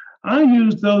principles. I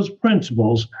used those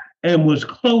principles and was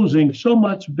closing so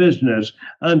much business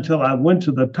until I went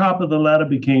to the top of the ladder,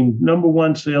 became number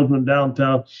one salesman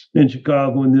downtown in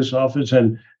Chicago in this office.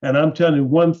 And I'm telling you,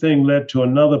 one thing led to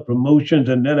another, promotions.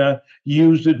 And then I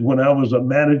used it when I was a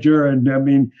manager. And I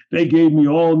mean, they gave me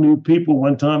all new people.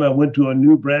 One time I went to a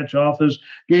new branch office,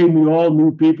 gave me all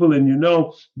new people. And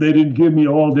they didn't give me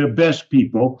all their best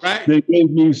people. Right. They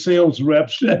gave me sales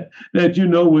reps that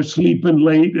were sleeping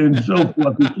late and so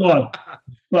forth and so on.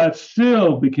 But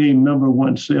still became number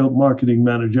one sales marketing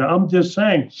manager. I'm just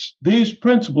saying, these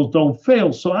principles don't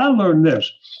fail. So I learned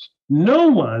this. No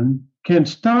one can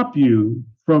stop you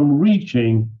from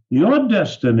reaching your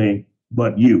destiny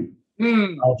but you.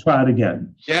 I'll try it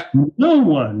again. Yeah. No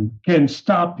one can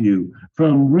stop you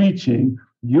from reaching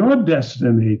your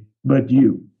destiny but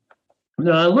you.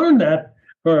 Now, I learned that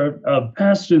for a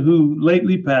pastor who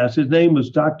lately passed. His name was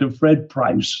Dr. Fred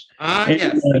Price.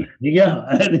 Yes.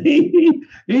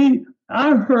 And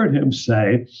I heard him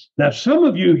say, now some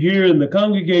of you here in the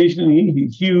congregation, he's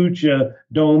a huge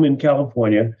dome in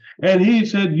California, and he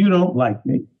said, you don't like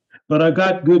me, but I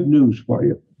got good news for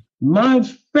you. My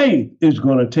faith is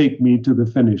going to take me to the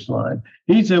finish line.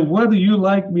 He said, whether you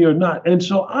like me or not. And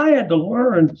so I had to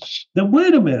learn that,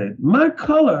 wait a minute, my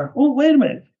color, wait a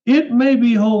minute, it may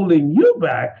be holding you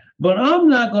back, but I'm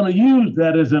not going to use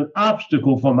that as an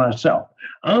obstacle for myself.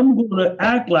 I'm going to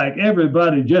act like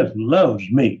everybody just loves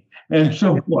me and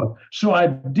so forth. So I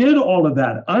did all of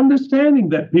that, understanding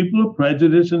that people are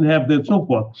prejudiced and have this so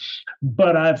forth.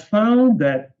 But I found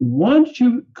that once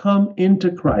you come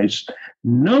into Christ,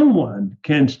 no one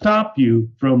can stop you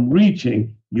from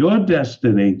reaching your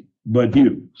destiny but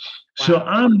you. Wow. So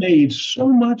I made so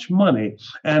much money,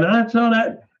 and I saw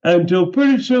that until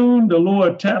pretty soon the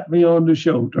Lord tapped me on the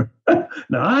shoulder.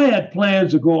 Now, I had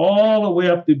plans to go all the way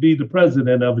up to be the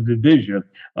president of a division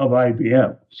of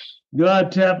IBM.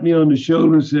 God tapped me on the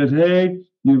shoulder and said, hey,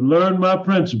 you've learned my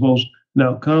principles.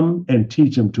 Now come and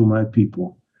teach them to my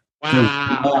people.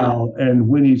 Wow. And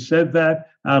when he said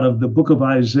that out of the book of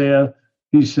Isaiah,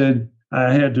 he said,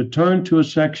 I had to turn to a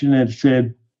section that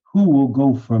said, who will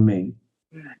go for me?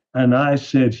 And I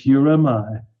said, here am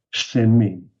I, send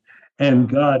me. And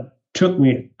God took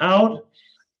me out,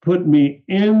 put me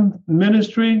in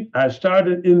ministry. I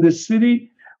started in the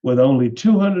city with only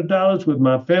 $200 with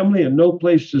my family and no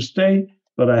place to stay,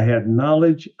 but I had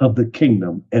knowledge of the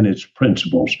kingdom and its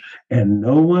principles. And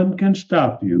no one can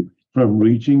stop you from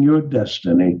reaching your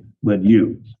destiny but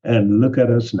you. And look at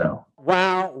us now.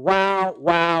 Wow, wow,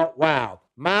 wow, wow.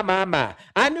 My.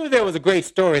 I knew there was a great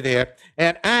story there,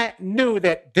 and I knew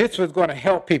that this was going to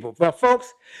help people. Well,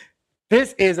 folks,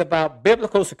 this is about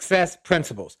biblical success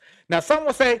principles. Now, some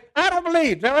will say, I don't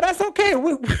believe. Now, that's okay.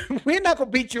 We're not going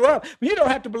to beat you up. You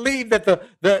don't have to believe that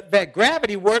that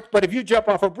gravity works, but if you jump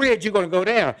off a bridge, you're going to go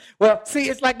down. Well, see,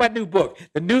 it's like my new book,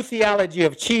 The New Theology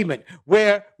of Achievement,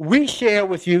 where we share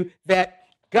with you that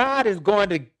God is going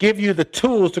to give you the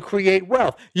tools to create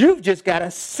wealth. You've just got to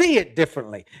see it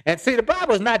differently. And see, the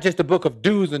Bible is not just a book of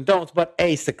do's and don'ts, but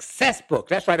a success book.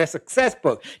 That's right, a success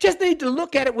book. Just need to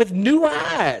look at it with new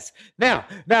eyes. Now,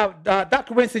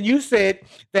 Dr. Winston, you said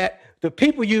that the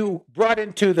people you brought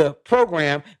into the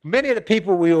program, many of the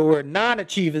people were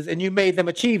non-achievers, and you made them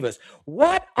achievers.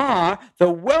 What are the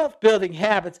wealth-building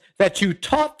habits that you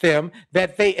taught them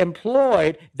that they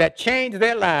employed that changed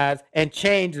their lives and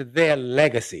changed their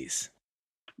legacies?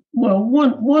 Well,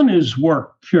 one is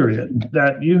work, period,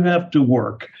 that you have to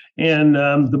work. And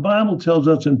the Bible tells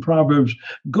us in Proverbs,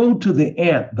 go to the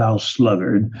ant, thou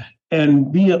sluggard,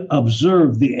 and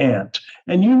observe the ant.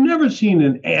 And you've never seen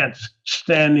an ant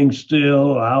standing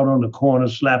still out on the corner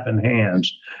slapping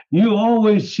hands. You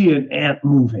always see an ant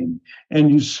moving.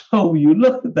 And so you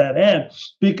look at that ant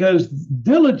because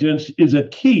diligence is a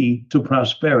key to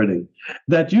prosperity.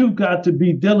 That you've got to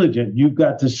be diligent. You've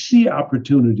got to see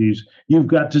opportunities. You've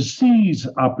got to seize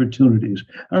opportunities.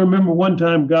 I remember one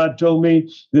time God told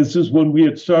me, this is when we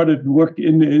had started work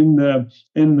in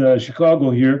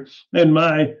Chicago here, and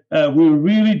we were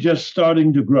really just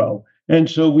starting to grow. And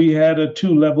so we had a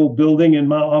 2-level building, and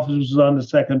my office was on the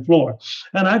 2nd floor.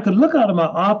 And I could look out of my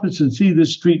office and see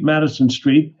this street, Madison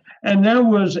Street, and there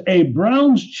was a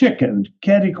Brown's Chicken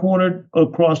catty-cornered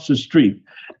across the street.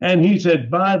 And he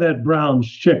said, buy that Brown's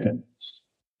Chicken.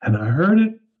 And I heard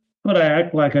it, but I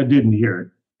act like I didn't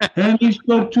hear it. And he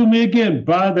spoke to me again,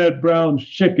 buy that Brown's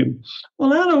Chicken.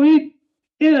 Well, I don't eat.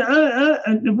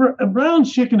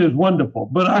 Brown's Chicken is wonderful,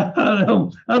 but I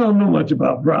don't know much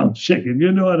about Brown's Chicken.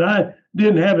 You know what? I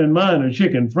didn't have in mind a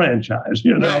chicken franchise,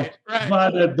 Right.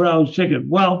 Buy that Brown's Chicken.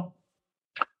 Well,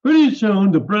 pretty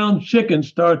soon the Brown's Chicken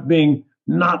start being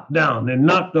knocked down and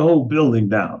knocked the whole building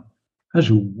down. I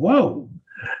said, whoa.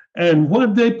 And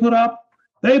what they put up?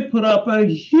 They put up a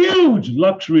huge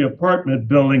luxury apartment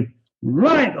building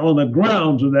right on the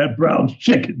grounds of that Brown's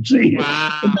Chicken. See,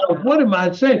 wow. Now, what am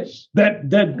I saying? That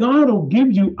God will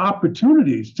give you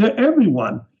opportunities to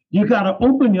everyone. You got to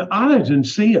open your eyes and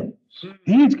see them.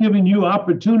 He's giving you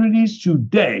opportunities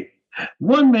today.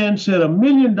 One man said $1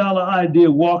 million idea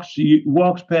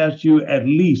walks past you at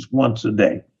least once a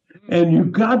day. And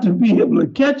you've got to be able to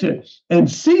catch it and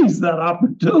seize that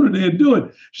opportunity and do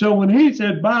it. So when he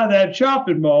said, buy that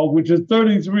shopping mall, which is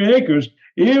 33 acres,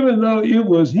 even though it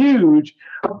was huge,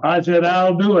 I said,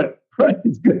 I'll do it.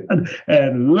 Praise God.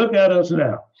 And look at us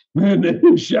now.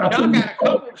 Shopping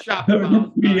mall,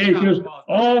 33 acres,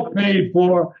 all paid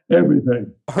for,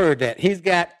 everything. heard that. He's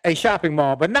got a shopping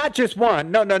mall, but not just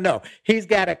one. No. He's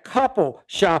got a couple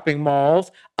shopping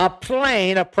malls, a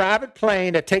private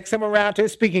plane that takes him around to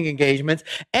his speaking engagements,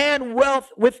 and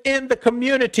wealth within the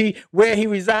community where he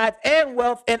resides, and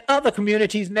wealth in other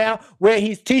communities now where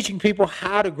he's teaching people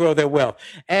how to grow their wealth.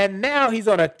 And now he's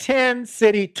on a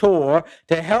 10-city tour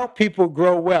to help people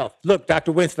grow wealth. Look,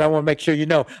 Dr. Winston, I want to make sure you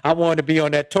know I want to be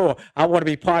on that tour. I want to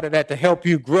be part of that to help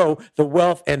you grow the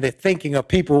wealth and the thinking of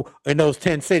people in those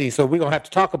 10 cities. So we're going to have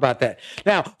to talk about that.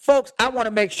 Now, folks, I want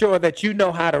to make sure that you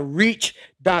know how to reach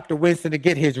Dr. Winston to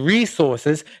get his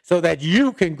resources so that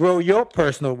you can grow your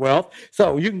personal wealth.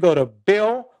 So you can go to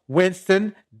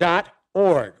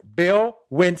BillWinston.org.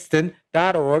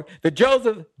 BillWinston.org. The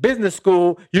Joseph Business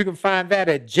School, you can find that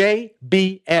at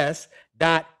jbs.edu.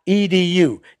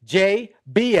 jbs.edu.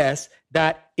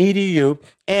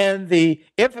 And the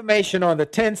information on the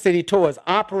 10-city tour is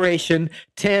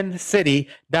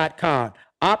Operation10city.com.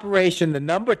 Operation, the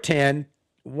number 10,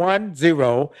 10,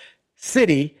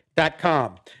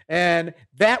 city.com. And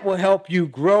that will help you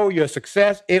grow your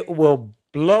success. It will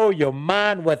blow your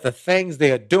mind with the things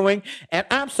they are doing. And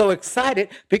I'm so excited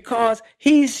because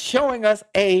he's showing us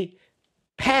a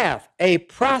path, a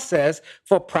process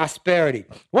for prosperity.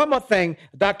 One more thing,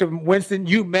 Dr. Winston,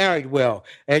 you married well,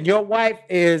 and your wife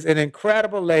is an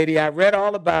incredible lady. I read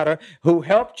all about her, who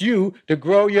helped you to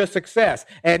grow your success.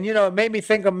 And, you know, it made me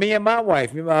think of me and my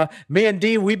wife. Me and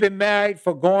Dee, we've been married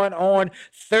for going on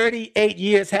 38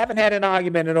 years, haven't had an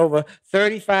argument in over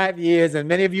 35 years. And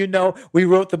many of you know we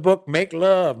wrote the book, Make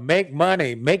Love, Make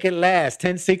Money, Make It Last,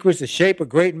 10 Secrets to Shape a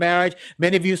Great Marriage.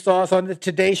 Many of you saw us on the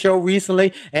Today Show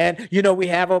recently. And, you know,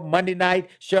 we have a Monday night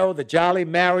show, the Jolly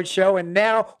Marriage Show, and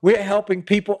now we're helping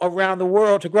people around the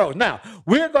world to grow. Now,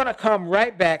 we're going to come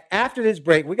right back after this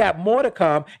break. We got more to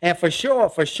come, and for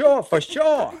sure,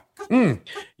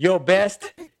 your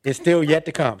best is still yet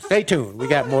to come. Stay tuned. We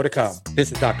got more to come.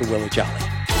 This is Dr. Willie Jolly.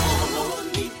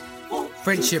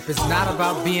 Friendship is not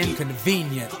about being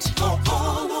convenient.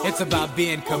 It's about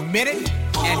being committed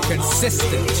and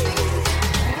consistent.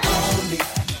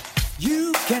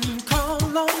 You can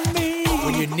call on me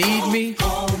when you need me.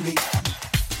 Call me.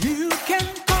 You can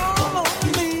call on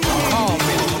me. Call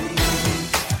me.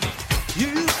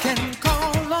 You can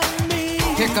call on me.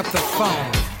 Pick up the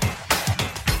phone.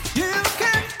 You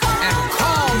can call and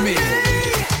call me.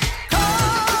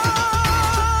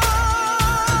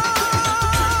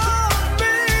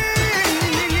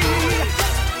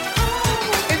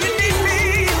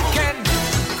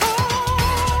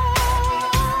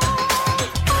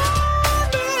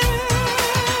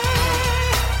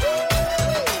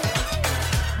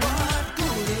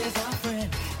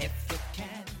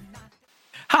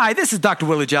 Hi, this is Dr.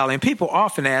 Willie Jolly, and people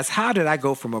often ask, how did I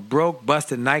go from a broke,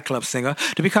 busted nightclub singer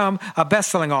to become a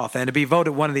best-selling author and to be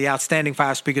voted one of the outstanding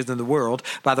 5 speakers in the world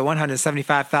by the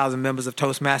 175,000 members of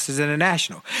Toastmasters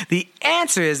International? The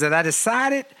answer is that I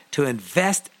decided to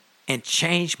invest and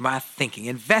change my thinking,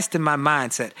 invest in my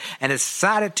mindset, and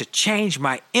decided to change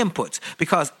my inputs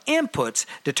because inputs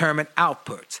determine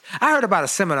outputs. I heard about a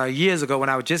seminar years ago when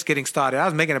I was just getting started. I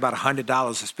was making about $100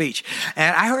 a speech.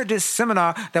 And I heard this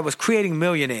seminar that was creating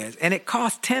millionaires, and it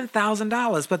cost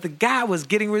 $10,000, but the guy was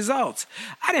getting results.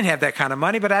 I didn't have that kind of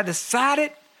money, but I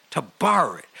decided to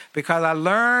borrow it because I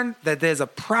learned that there's a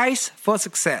price for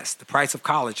success, the price of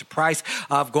college, the price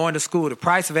of going to school, the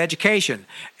price of education.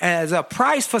 And there's a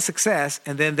price for success,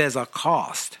 and then there's a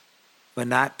cost for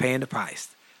not paying the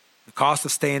price, the cost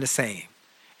of staying the same.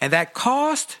 And that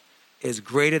cost is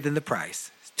greater than the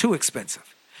price. It's too expensive.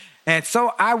 And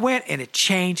so I went, and it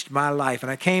changed my life.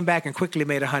 And I came back and quickly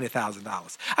made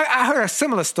 $100,000. I heard a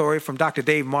similar story from Dr.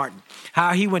 Dave Martin,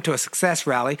 how he went to a success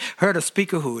rally, heard a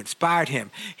speaker who inspired him.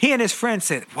 He and his friends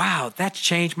said, wow, that's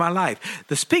changed my life.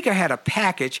 The speaker had a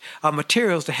package of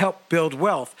materials to help build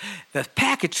wealth. The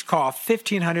package cost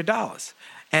 $1,500.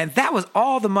 And that was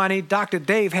all the money Dr.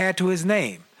 Dave had to his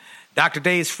name. Dr.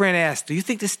 Dave's friend asked, do you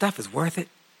think this stuff is worth it?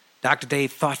 Dr.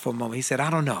 Dave thought for a moment. He said,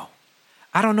 I don't know.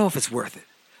 I don't know if it's worth it.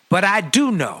 But I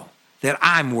do know that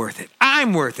I'm worth it.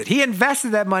 I'm worth it. He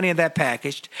invested that money in that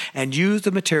package and used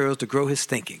the materials to grow his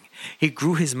thinking. He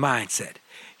grew his mindset.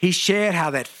 He shared how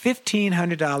that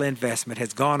 $1,500 investment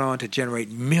has gone on to generate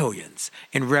millions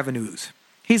in revenues.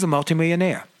 He's a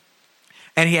multimillionaire.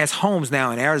 And he has homes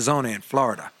now in Arizona and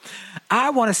Florida. I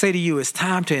want to say to you, it's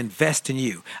time to invest in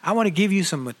you. I want to give you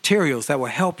some materials that will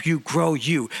help you, grow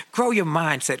your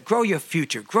mindset, grow your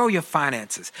future, grow your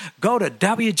finances. Go to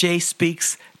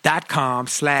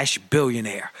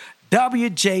wjspeaks.com/billionaire.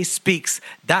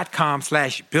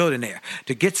 wjspeaks.com/billionaire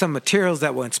to get some materials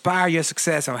that will inspire your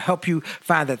success and will help you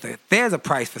find that there's a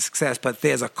price for success, but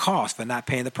there's a cost for not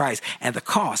paying the price. And the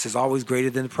cost is always greater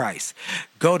than the price.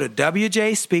 Go to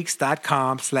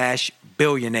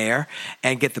wjspeaks.com/billionaire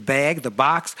and get the bag, the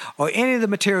box, or any of the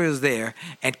materials there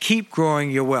and keep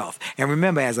growing your wealth. And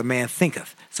remember, as a man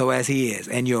thinketh, so as he is,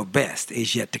 and your best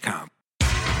is yet to come.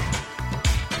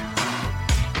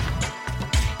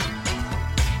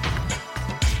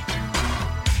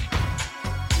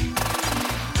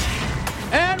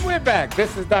 And we're back.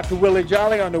 This is Dr. Willie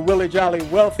Jolly on the Willie Jolly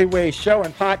Wealthy Ways show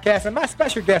and podcast. And my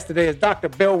special guest today is Dr.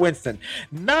 Bill Winston.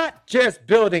 Not just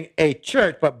building a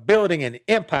church, but building an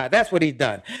empire. That's what he's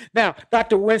done. Now,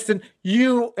 Dr. Winston,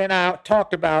 you and I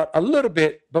talked about a little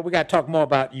bit, but we got to talk more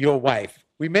about your wife.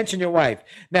 We mentioned your wife.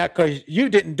 Now, because you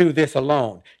didn't do this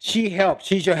alone. She helped.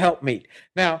 She's your helpmeet.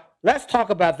 Now, let's talk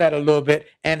about that a little bit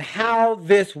and how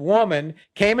this woman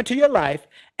came into your life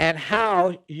and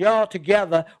how y'all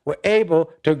together were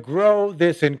able to grow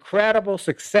this incredible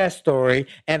success story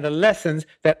and the lessons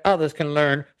that others can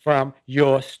learn from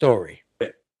your story.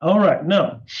 All right.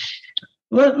 Now,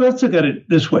 let's look at it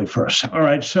this way first. All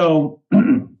right. So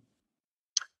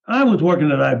I was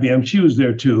working at IBM. She was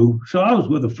there too. So I was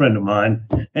with a friend of mine,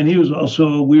 and we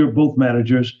were both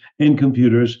managers in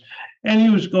computers.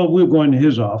 And we were going to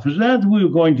his office. As we were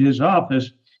going to his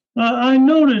office, I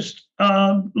noticed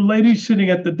a lady sitting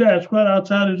at the desk right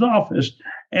outside his office.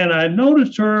 And I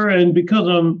noticed her, and because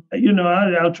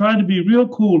I tried to be real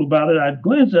cool about it, I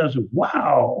glanced at her, I said,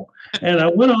 wow. And I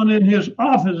went on in his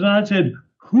office and I said,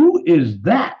 who is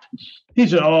that? He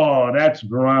said, oh, that's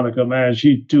Veronica, man.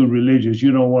 She's too religious.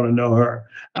 You don't want to know her.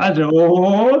 I said,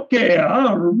 oh, okay,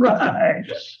 all right.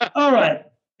 All right.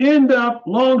 End up,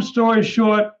 long story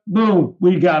short, boom,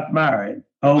 we got married.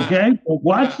 Okay, well,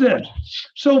 watch this.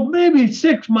 So maybe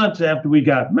 6 months after we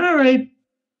got married,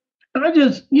 I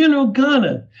just, kind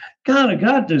of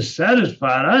got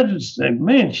dissatisfied. I just think,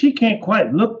 man, she can't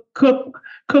quite cook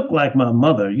like my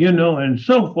mother, and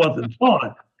so forth and so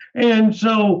on. And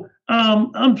so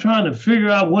I'm trying to figure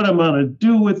out what I'm going to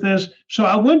do with this. So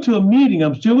I went to a meeting.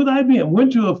 I'm still with IBM.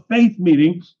 Went to a faith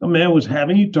meeting. A man was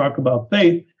having you talk about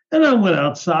faith. And I went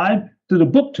outside to the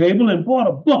book table and bought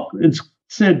a book. It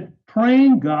said,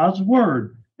 Praying God's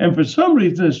Word. And for some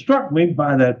reason, it struck me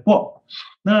by that book.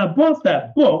 Now, I bought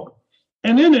that book,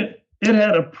 and in it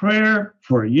had a prayer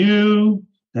for you,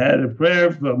 it had a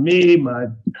prayer for me, my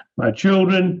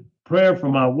children, prayer for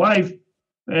my wife.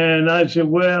 And I said,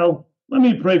 well, let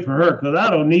me pray for her because I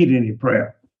don't need any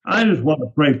prayer. I just want to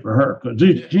pray for her because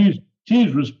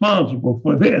she's responsible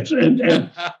for this.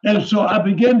 And so I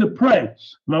began to pray.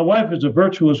 My wife is a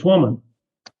virtuous woman.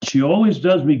 She always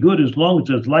does me good as long as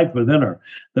there's life within her.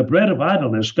 The bread of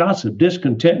idleness, gossip,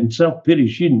 discontent, and self-pity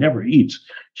she never eats.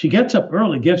 She gets up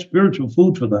early, gets spiritual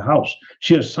food for the house.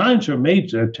 She assigns her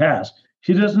maids their tasks.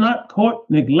 She does not court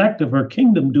neglect of her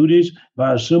kingdom duties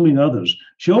by assuming others.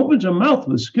 She opens her mouth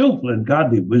with skillful and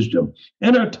godly wisdom.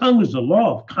 And her tongue is the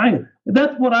law of kindness.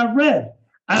 That's what I read.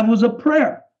 I was a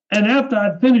prayer. And after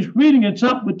I finished reading it,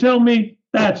 something would tell me,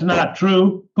 that's not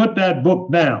true. Put that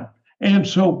book down. And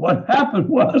so what happened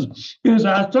is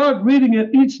I started reading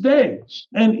it each day.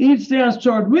 And each day I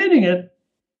started reading it,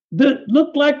 that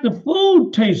looked like the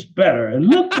food tastes better. It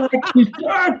looked like the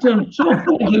starch and so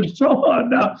forth and so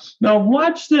on. Now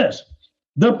watch this.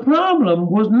 The problem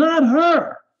was not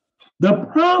her. The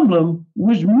problem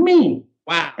was me.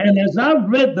 Wow. And as I've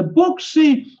read the book,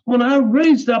 see, when I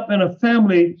raised up in a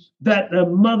family that the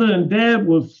mother and dad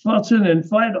were fussing and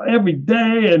fighting every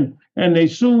day, and they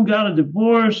soon got a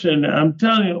divorce, and I'm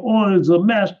telling you, oh, it was a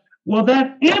mess. Well,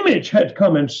 that image had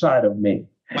come inside of me.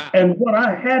 Wow. And what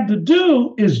I had to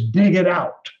do is dig it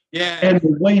out. Yeah. And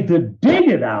the way to dig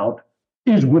it out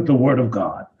is with the word of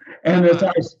God. And as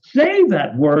I say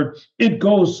that word, it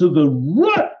goes to the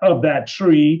root of that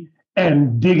tree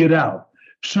and dig it out.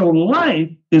 So life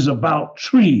is about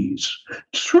trees.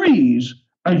 Trees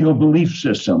are your belief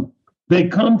system. They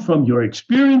come from your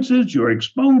experiences, your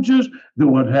exposures,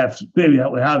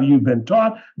 how you've been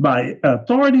taught by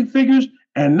authority figures.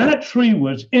 And that tree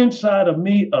was inside of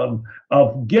me of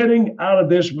getting out of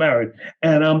this marriage.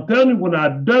 And I'm telling you, when I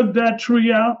dug that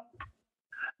tree out,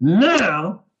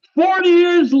 now, 40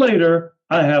 years later,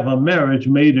 I have a marriage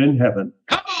made in heaven.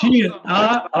 She and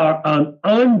I are an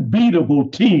unbeatable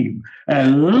team.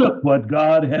 And look what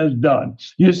God has done.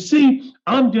 You see,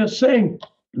 I'm just saying,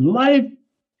 life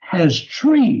has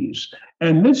trees.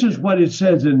 And this is what it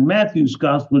says in Matthew's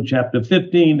Gospel, chapter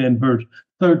 15 and verse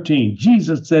 13.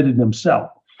 Jesus said it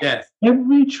himself. Yes.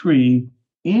 Every tree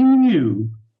in you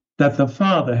that the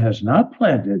Father has not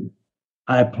planted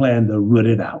I plan to root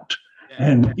it out.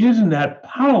 And isn't that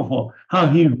powerful how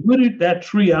he rooted that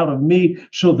tree out of me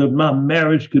so that my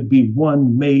marriage could be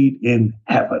one made in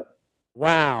heaven?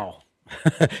 Wow.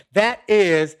 That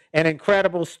is an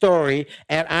incredible story,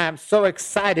 and I'm so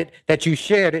excited that you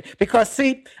shared it because,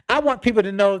 see, I want people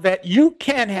to know that you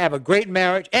can have a great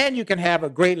marriage and you can have a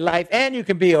great life and you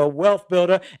can be a wealth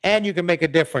builder and you can make a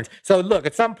difference. So, look,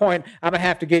 at some point, I'm going to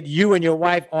have to get you and your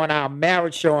wife on our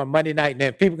marriage show on Monday night, and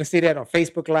then people can see that on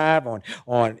Facebook Live, on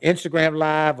Instagram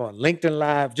Live, on LinkedIn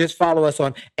Live. Just follow us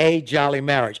on A Jolly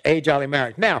Marriage, A Jolly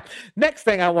Marriage. Now, next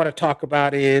thing I want to talk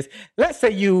about is, let's say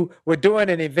you were doing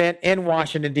an event in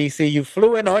Washington, D.C. You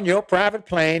flew in on your private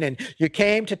plane and you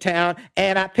came to town,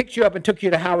 and I picked you up and took you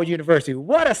to Howard University.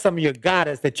 What are some of your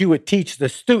guides that you would teach the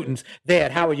students there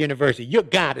at Howard University? You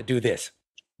got to do this.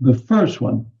 The first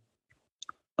one,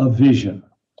 a vision.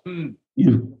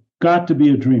 You've got to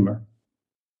be a dreamer.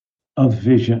 A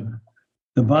vision.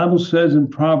 The Bible says in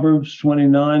Proverbs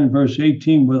 29, verse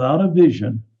 18, without a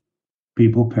vision,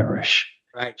 people perish.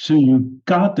 Right. So you've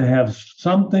got to have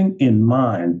something in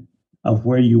mind of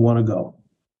where you want to go.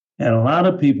 And a lot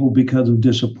of people, because of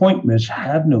disappointments,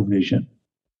 have no vision.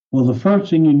 Well, the first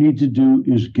thing you need to do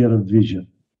is get a vision.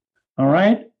 All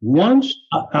right? Once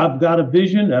I've got a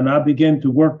vision and I begin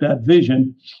to work that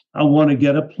vision, I want to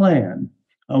get a plan.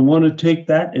 I want to take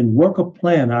that and work a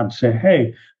plan out and say,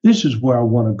 hey, this is where I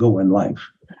want to go in life.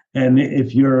 And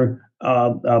if you're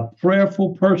a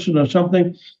prayerful person or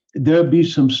something, there'll be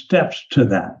some steps to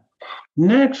that.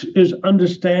 Next is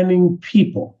understanding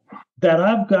people. That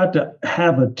I've got to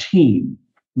have a team.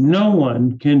 No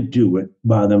one can do it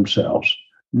by themselves.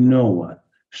 No one.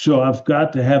 So I've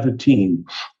got to have a team.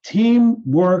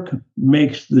 Teamwork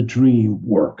makes the dream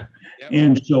work. Yep.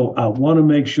 And so I want to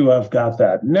make sure I've got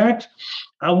that. Next,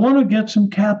 I want to get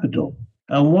some capital.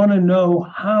 I want to know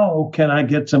how can I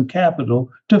get some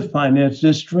capital to finance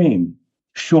this dream.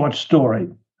 Short story.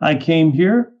 I came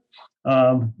here.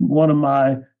 One of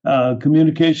my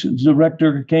communications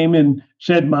director came and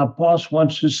said, my boss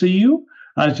wants to see you.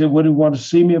 I said, what do you want to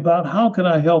see me about? How can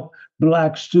I help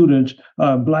Black students,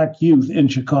 Black youth in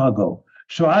Chicago?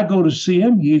 So I go to see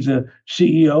him. He's a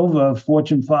CEO of a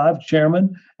Fortune 5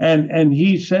 chairman. And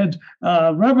he said,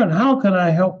 Reverend, how can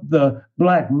I help the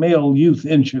Black male youth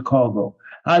in Chicago?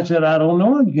 I said, I don't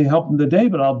know. You can help them today,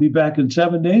 but I'll be back in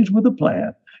 7 days with a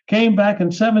plan. Came back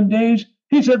in 7 days.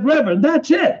 He said, Reverend,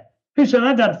 that's it. He said,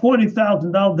 I got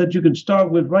 $40,000 that you can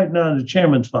start with right now in the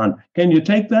chairman's fund. Can you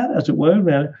take that? I said, wait a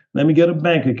minute, let me get a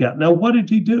bank account. Now, what did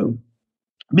he do?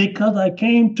 Because I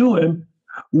came to him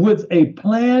with a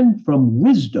plan from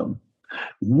wisdom.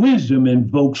 Wisdom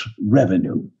invokes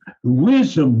revenue.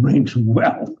 Wisdom brings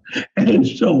wealth. And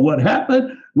so what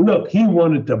happened? Look, he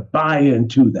wanted to buy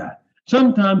into that.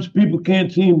 Sometimes people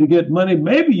can't seem to get money.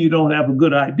 Maybe you don't have a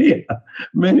good idea.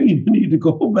 Maybe you need to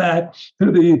go back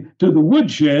to the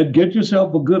woodshed, get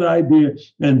yourself a good idea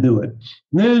and do it.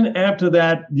 Then after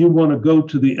that, you want to go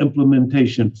to the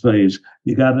implementation phase.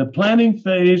 You got the planning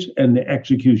phase and the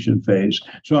execution phase.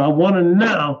 So I want to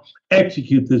now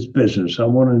execute this business. I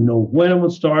want to know when I'm going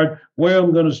to start, where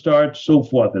I'm going to start, so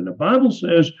forth. And the Bible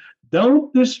says,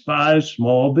 don't despise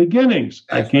small beginnings.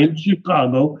 I came to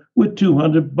Chicago with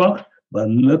 $200, but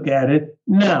look at it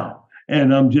now.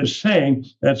 And I'm just saying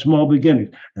that small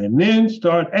beginnings. And then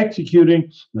start executing,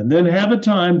 and then have a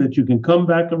time that you can come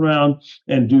back around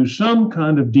and do some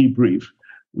kind of debrief.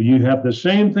 You have the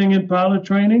same thing in pilot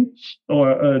training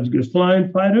or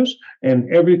flying fighters, and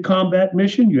every combat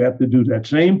mission, you have to do that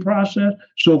same process,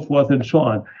 so forth and so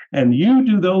on. And you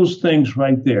do those things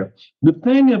right there. The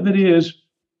thing of it is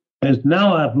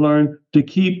now I've learned to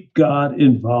keep God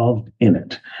involved in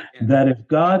it. That if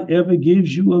God ever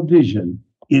gives you a vision,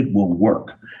 it will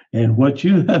work. And what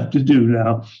you have to do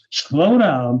now, slow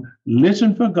down,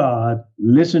 listen for God,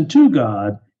 listen to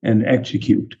God, and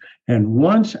execute. And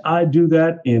once I do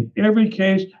that in every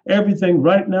case, everything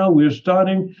right now, we're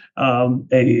starting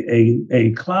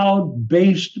a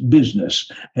cloud-based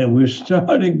business. And we're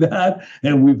starting that.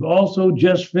 And we've also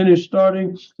just finished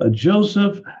starting a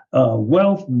Joseph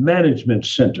Wealth Management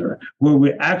Center, where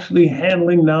we're actually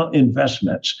handling now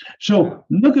investments. So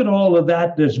look at all of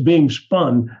that that's being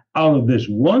spun out of this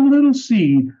one little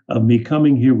seed of me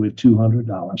coming here with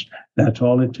 $200. That's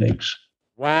all it takes.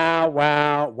 Wow,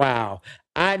 wow, wow.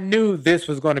 I knew this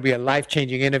was going to be a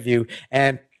life-changing interview,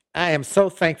 and I am so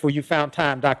thankful you found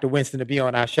time, Dr. Winston, to be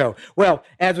on our show. Well,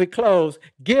 as we close,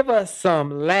 give us some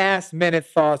last-minute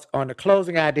thoughts on the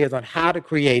closing ideas on how to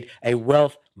create a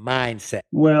wealth mindset?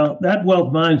 Well, that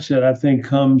wealth mindset, I think,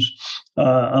 comes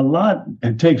a lot.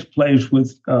 It takes place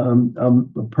with a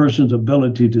person's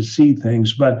ability to see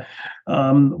things. But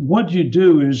what you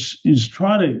do is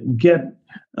try to get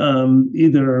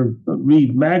either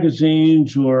read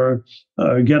magazines or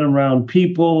get around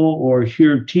people or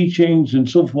hear teachings and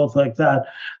so forth like that,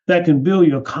 that can build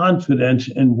your confidence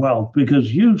in wealth.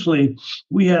 Because usually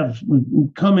we have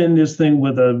come in this thing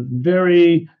with a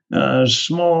very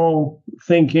small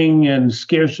thinking and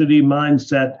scarcity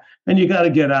mindset, and you got to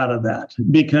get out of that,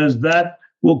 because that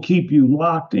will keep you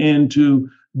locked into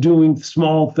doing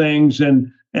small things and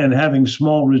having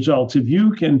small results. If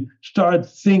you can start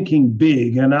thinking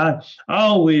big, and I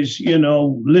always,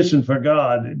 listen for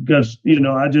God, because,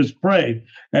 I just pray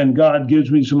and God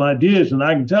gives me some ideas and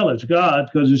I can tell it's God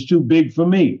because it's too big for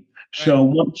me. So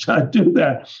once I do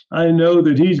that, I know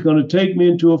that he's going to take me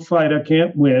into a fight I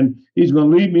can't win. He's going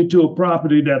to lead me to a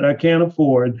property that I can't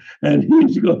afford. And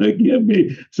he's going to give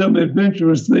me some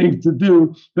adventurous things to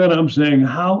do that I'm saying,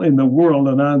 how in the world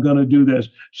am I going to do this?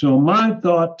 So my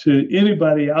thought to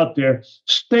anybody out there,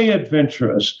 stay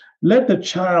adventurous. Let the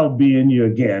child be in you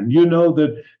again. You know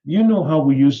how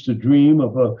we used to dream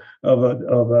of a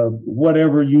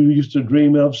whatever you used to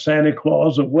dream of, Santa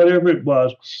Claus or whatever it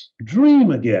was. Dream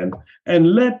again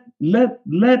and let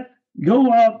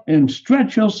go out and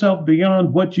stretch yourself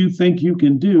beyond what you think you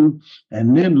can do,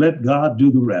 and then let God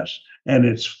do the rest. And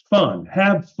it's fun.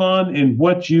 Have fun in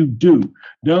what you do.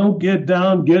 Don't get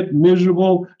down, get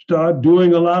miserable, start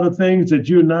doing a lot of things that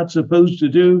you're not supposed to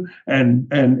do and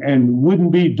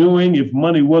wouldn't be doing if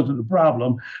money wasn't a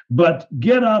problem. But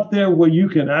get out there where you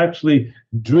can actually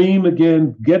dream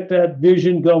again, get that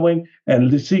vision going,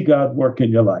 and see God work in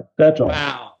your life. That's all.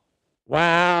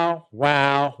 Wow.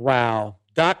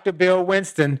 Dr. Bill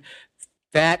Winston,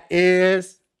 that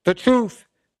is the truth,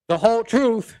 the whole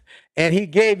truth. And he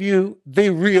gave you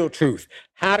the real truth,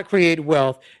 how to create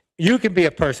wealth. You can be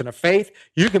a person of faith.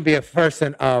 You can be a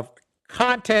person of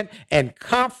content and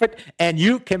comfort, and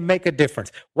you can make a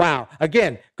difference. Wow.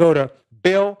 Again, go to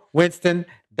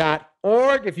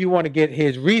billwinston.org if you want to get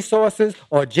his resources,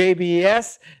 or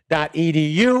jbs.edu,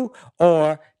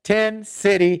 or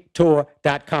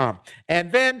 10citytour.com.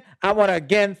 And then I want to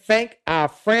again thank our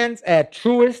friends at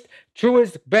Truist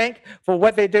Bank for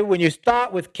what they do. When you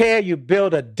start with care, you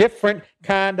build a different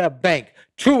kind of bank.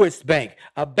 Truist Bank,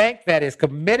 a bank that is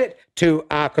committed to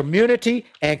our community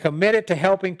and committed to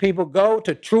helping people. Go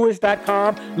to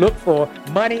truist.com, look for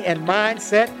Money and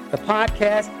Mindset, the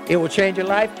podcast. It will change your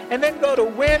life. And then go to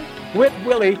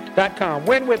winwithwillie.com,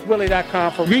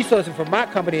 winwithwillie.com for resources from my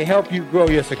company to help you grow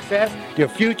your success, your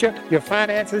future, your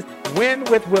finances.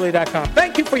 Winwithwillie.com.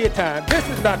 Thank you for your time. This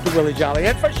is Dr. Willie Jolly,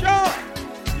 and for sure,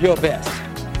 your best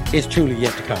is truly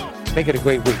yet to come. Make it a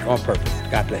great week on purpose.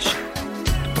 God bless you.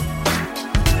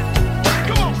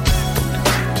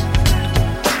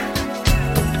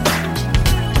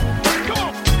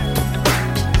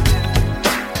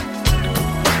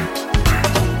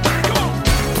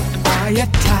 Are you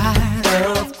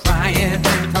tired of crying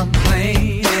and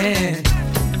complaining?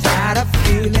 Tired of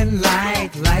feeling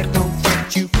like life don't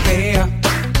treat you fair?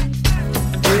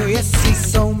 Do you see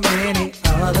so many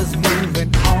others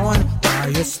moving on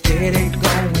while you're steady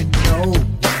going nowhere?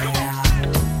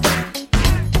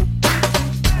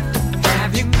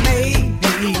 Have you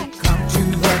maybe come to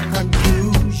the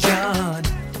conclusion?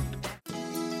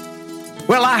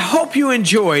 Well, I hope you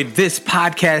enjoyed this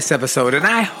podcast episode, and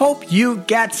I hope you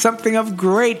got something of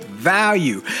great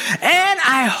value. And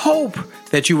I hope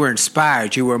that you were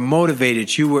inspired, you were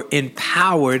motivated, you were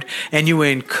empowered, and you were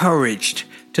encouraged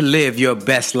to live your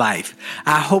best life.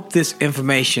 I hope this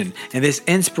information and this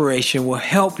inspiration will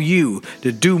help you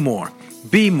to do more,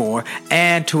 be more,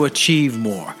 and to achieve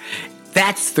more.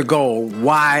 That's the goal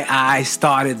why I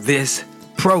started this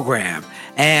program,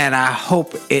 and I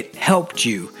hope it helped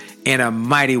you in a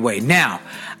mighty way. Now,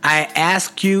 I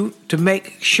ask you to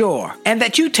make sure and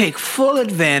that you take full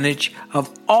advantage of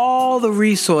all the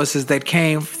resources that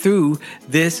came through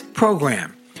this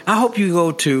program. I hope you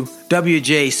go to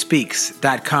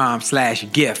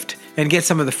wjspeaks.com/gift and get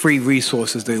some of the free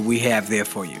resources that we have there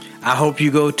for you. I hope you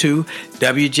go to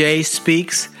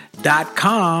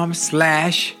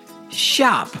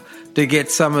wjspeaks.com/shop to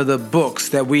get some of the books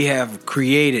that we have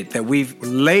created, that we've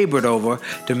labored over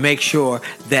to make sure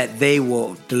that they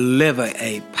will deliver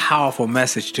a powerful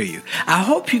message to you. I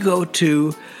hope you go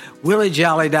to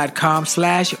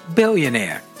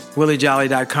williejolly.com/billionaire,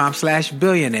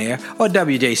 williejolly.com/billionaire, or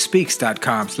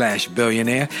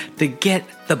wjspeaks.com/billionaire to get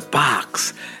the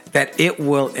box that it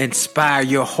will inspire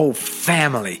your whole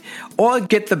family, or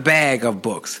get the bag of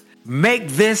books Make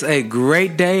this a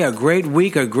great day, a great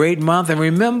week, a great month. And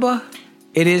remember,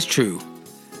 it is true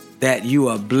that you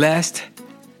are blessed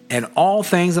and all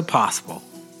things are possible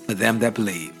for them that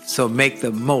believe. So make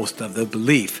the most of the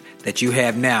belief that you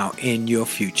have now in your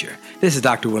future. This is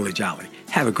Dr. Willie Jolly.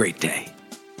 Have a great day.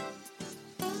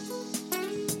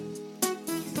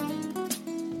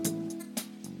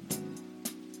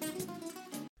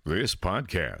 This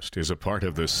podcast is a part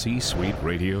of the C-Suite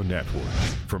Radio Network.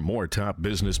 For more top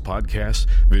business podcasts,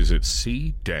 visit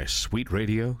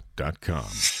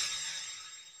c-suiteradio.com.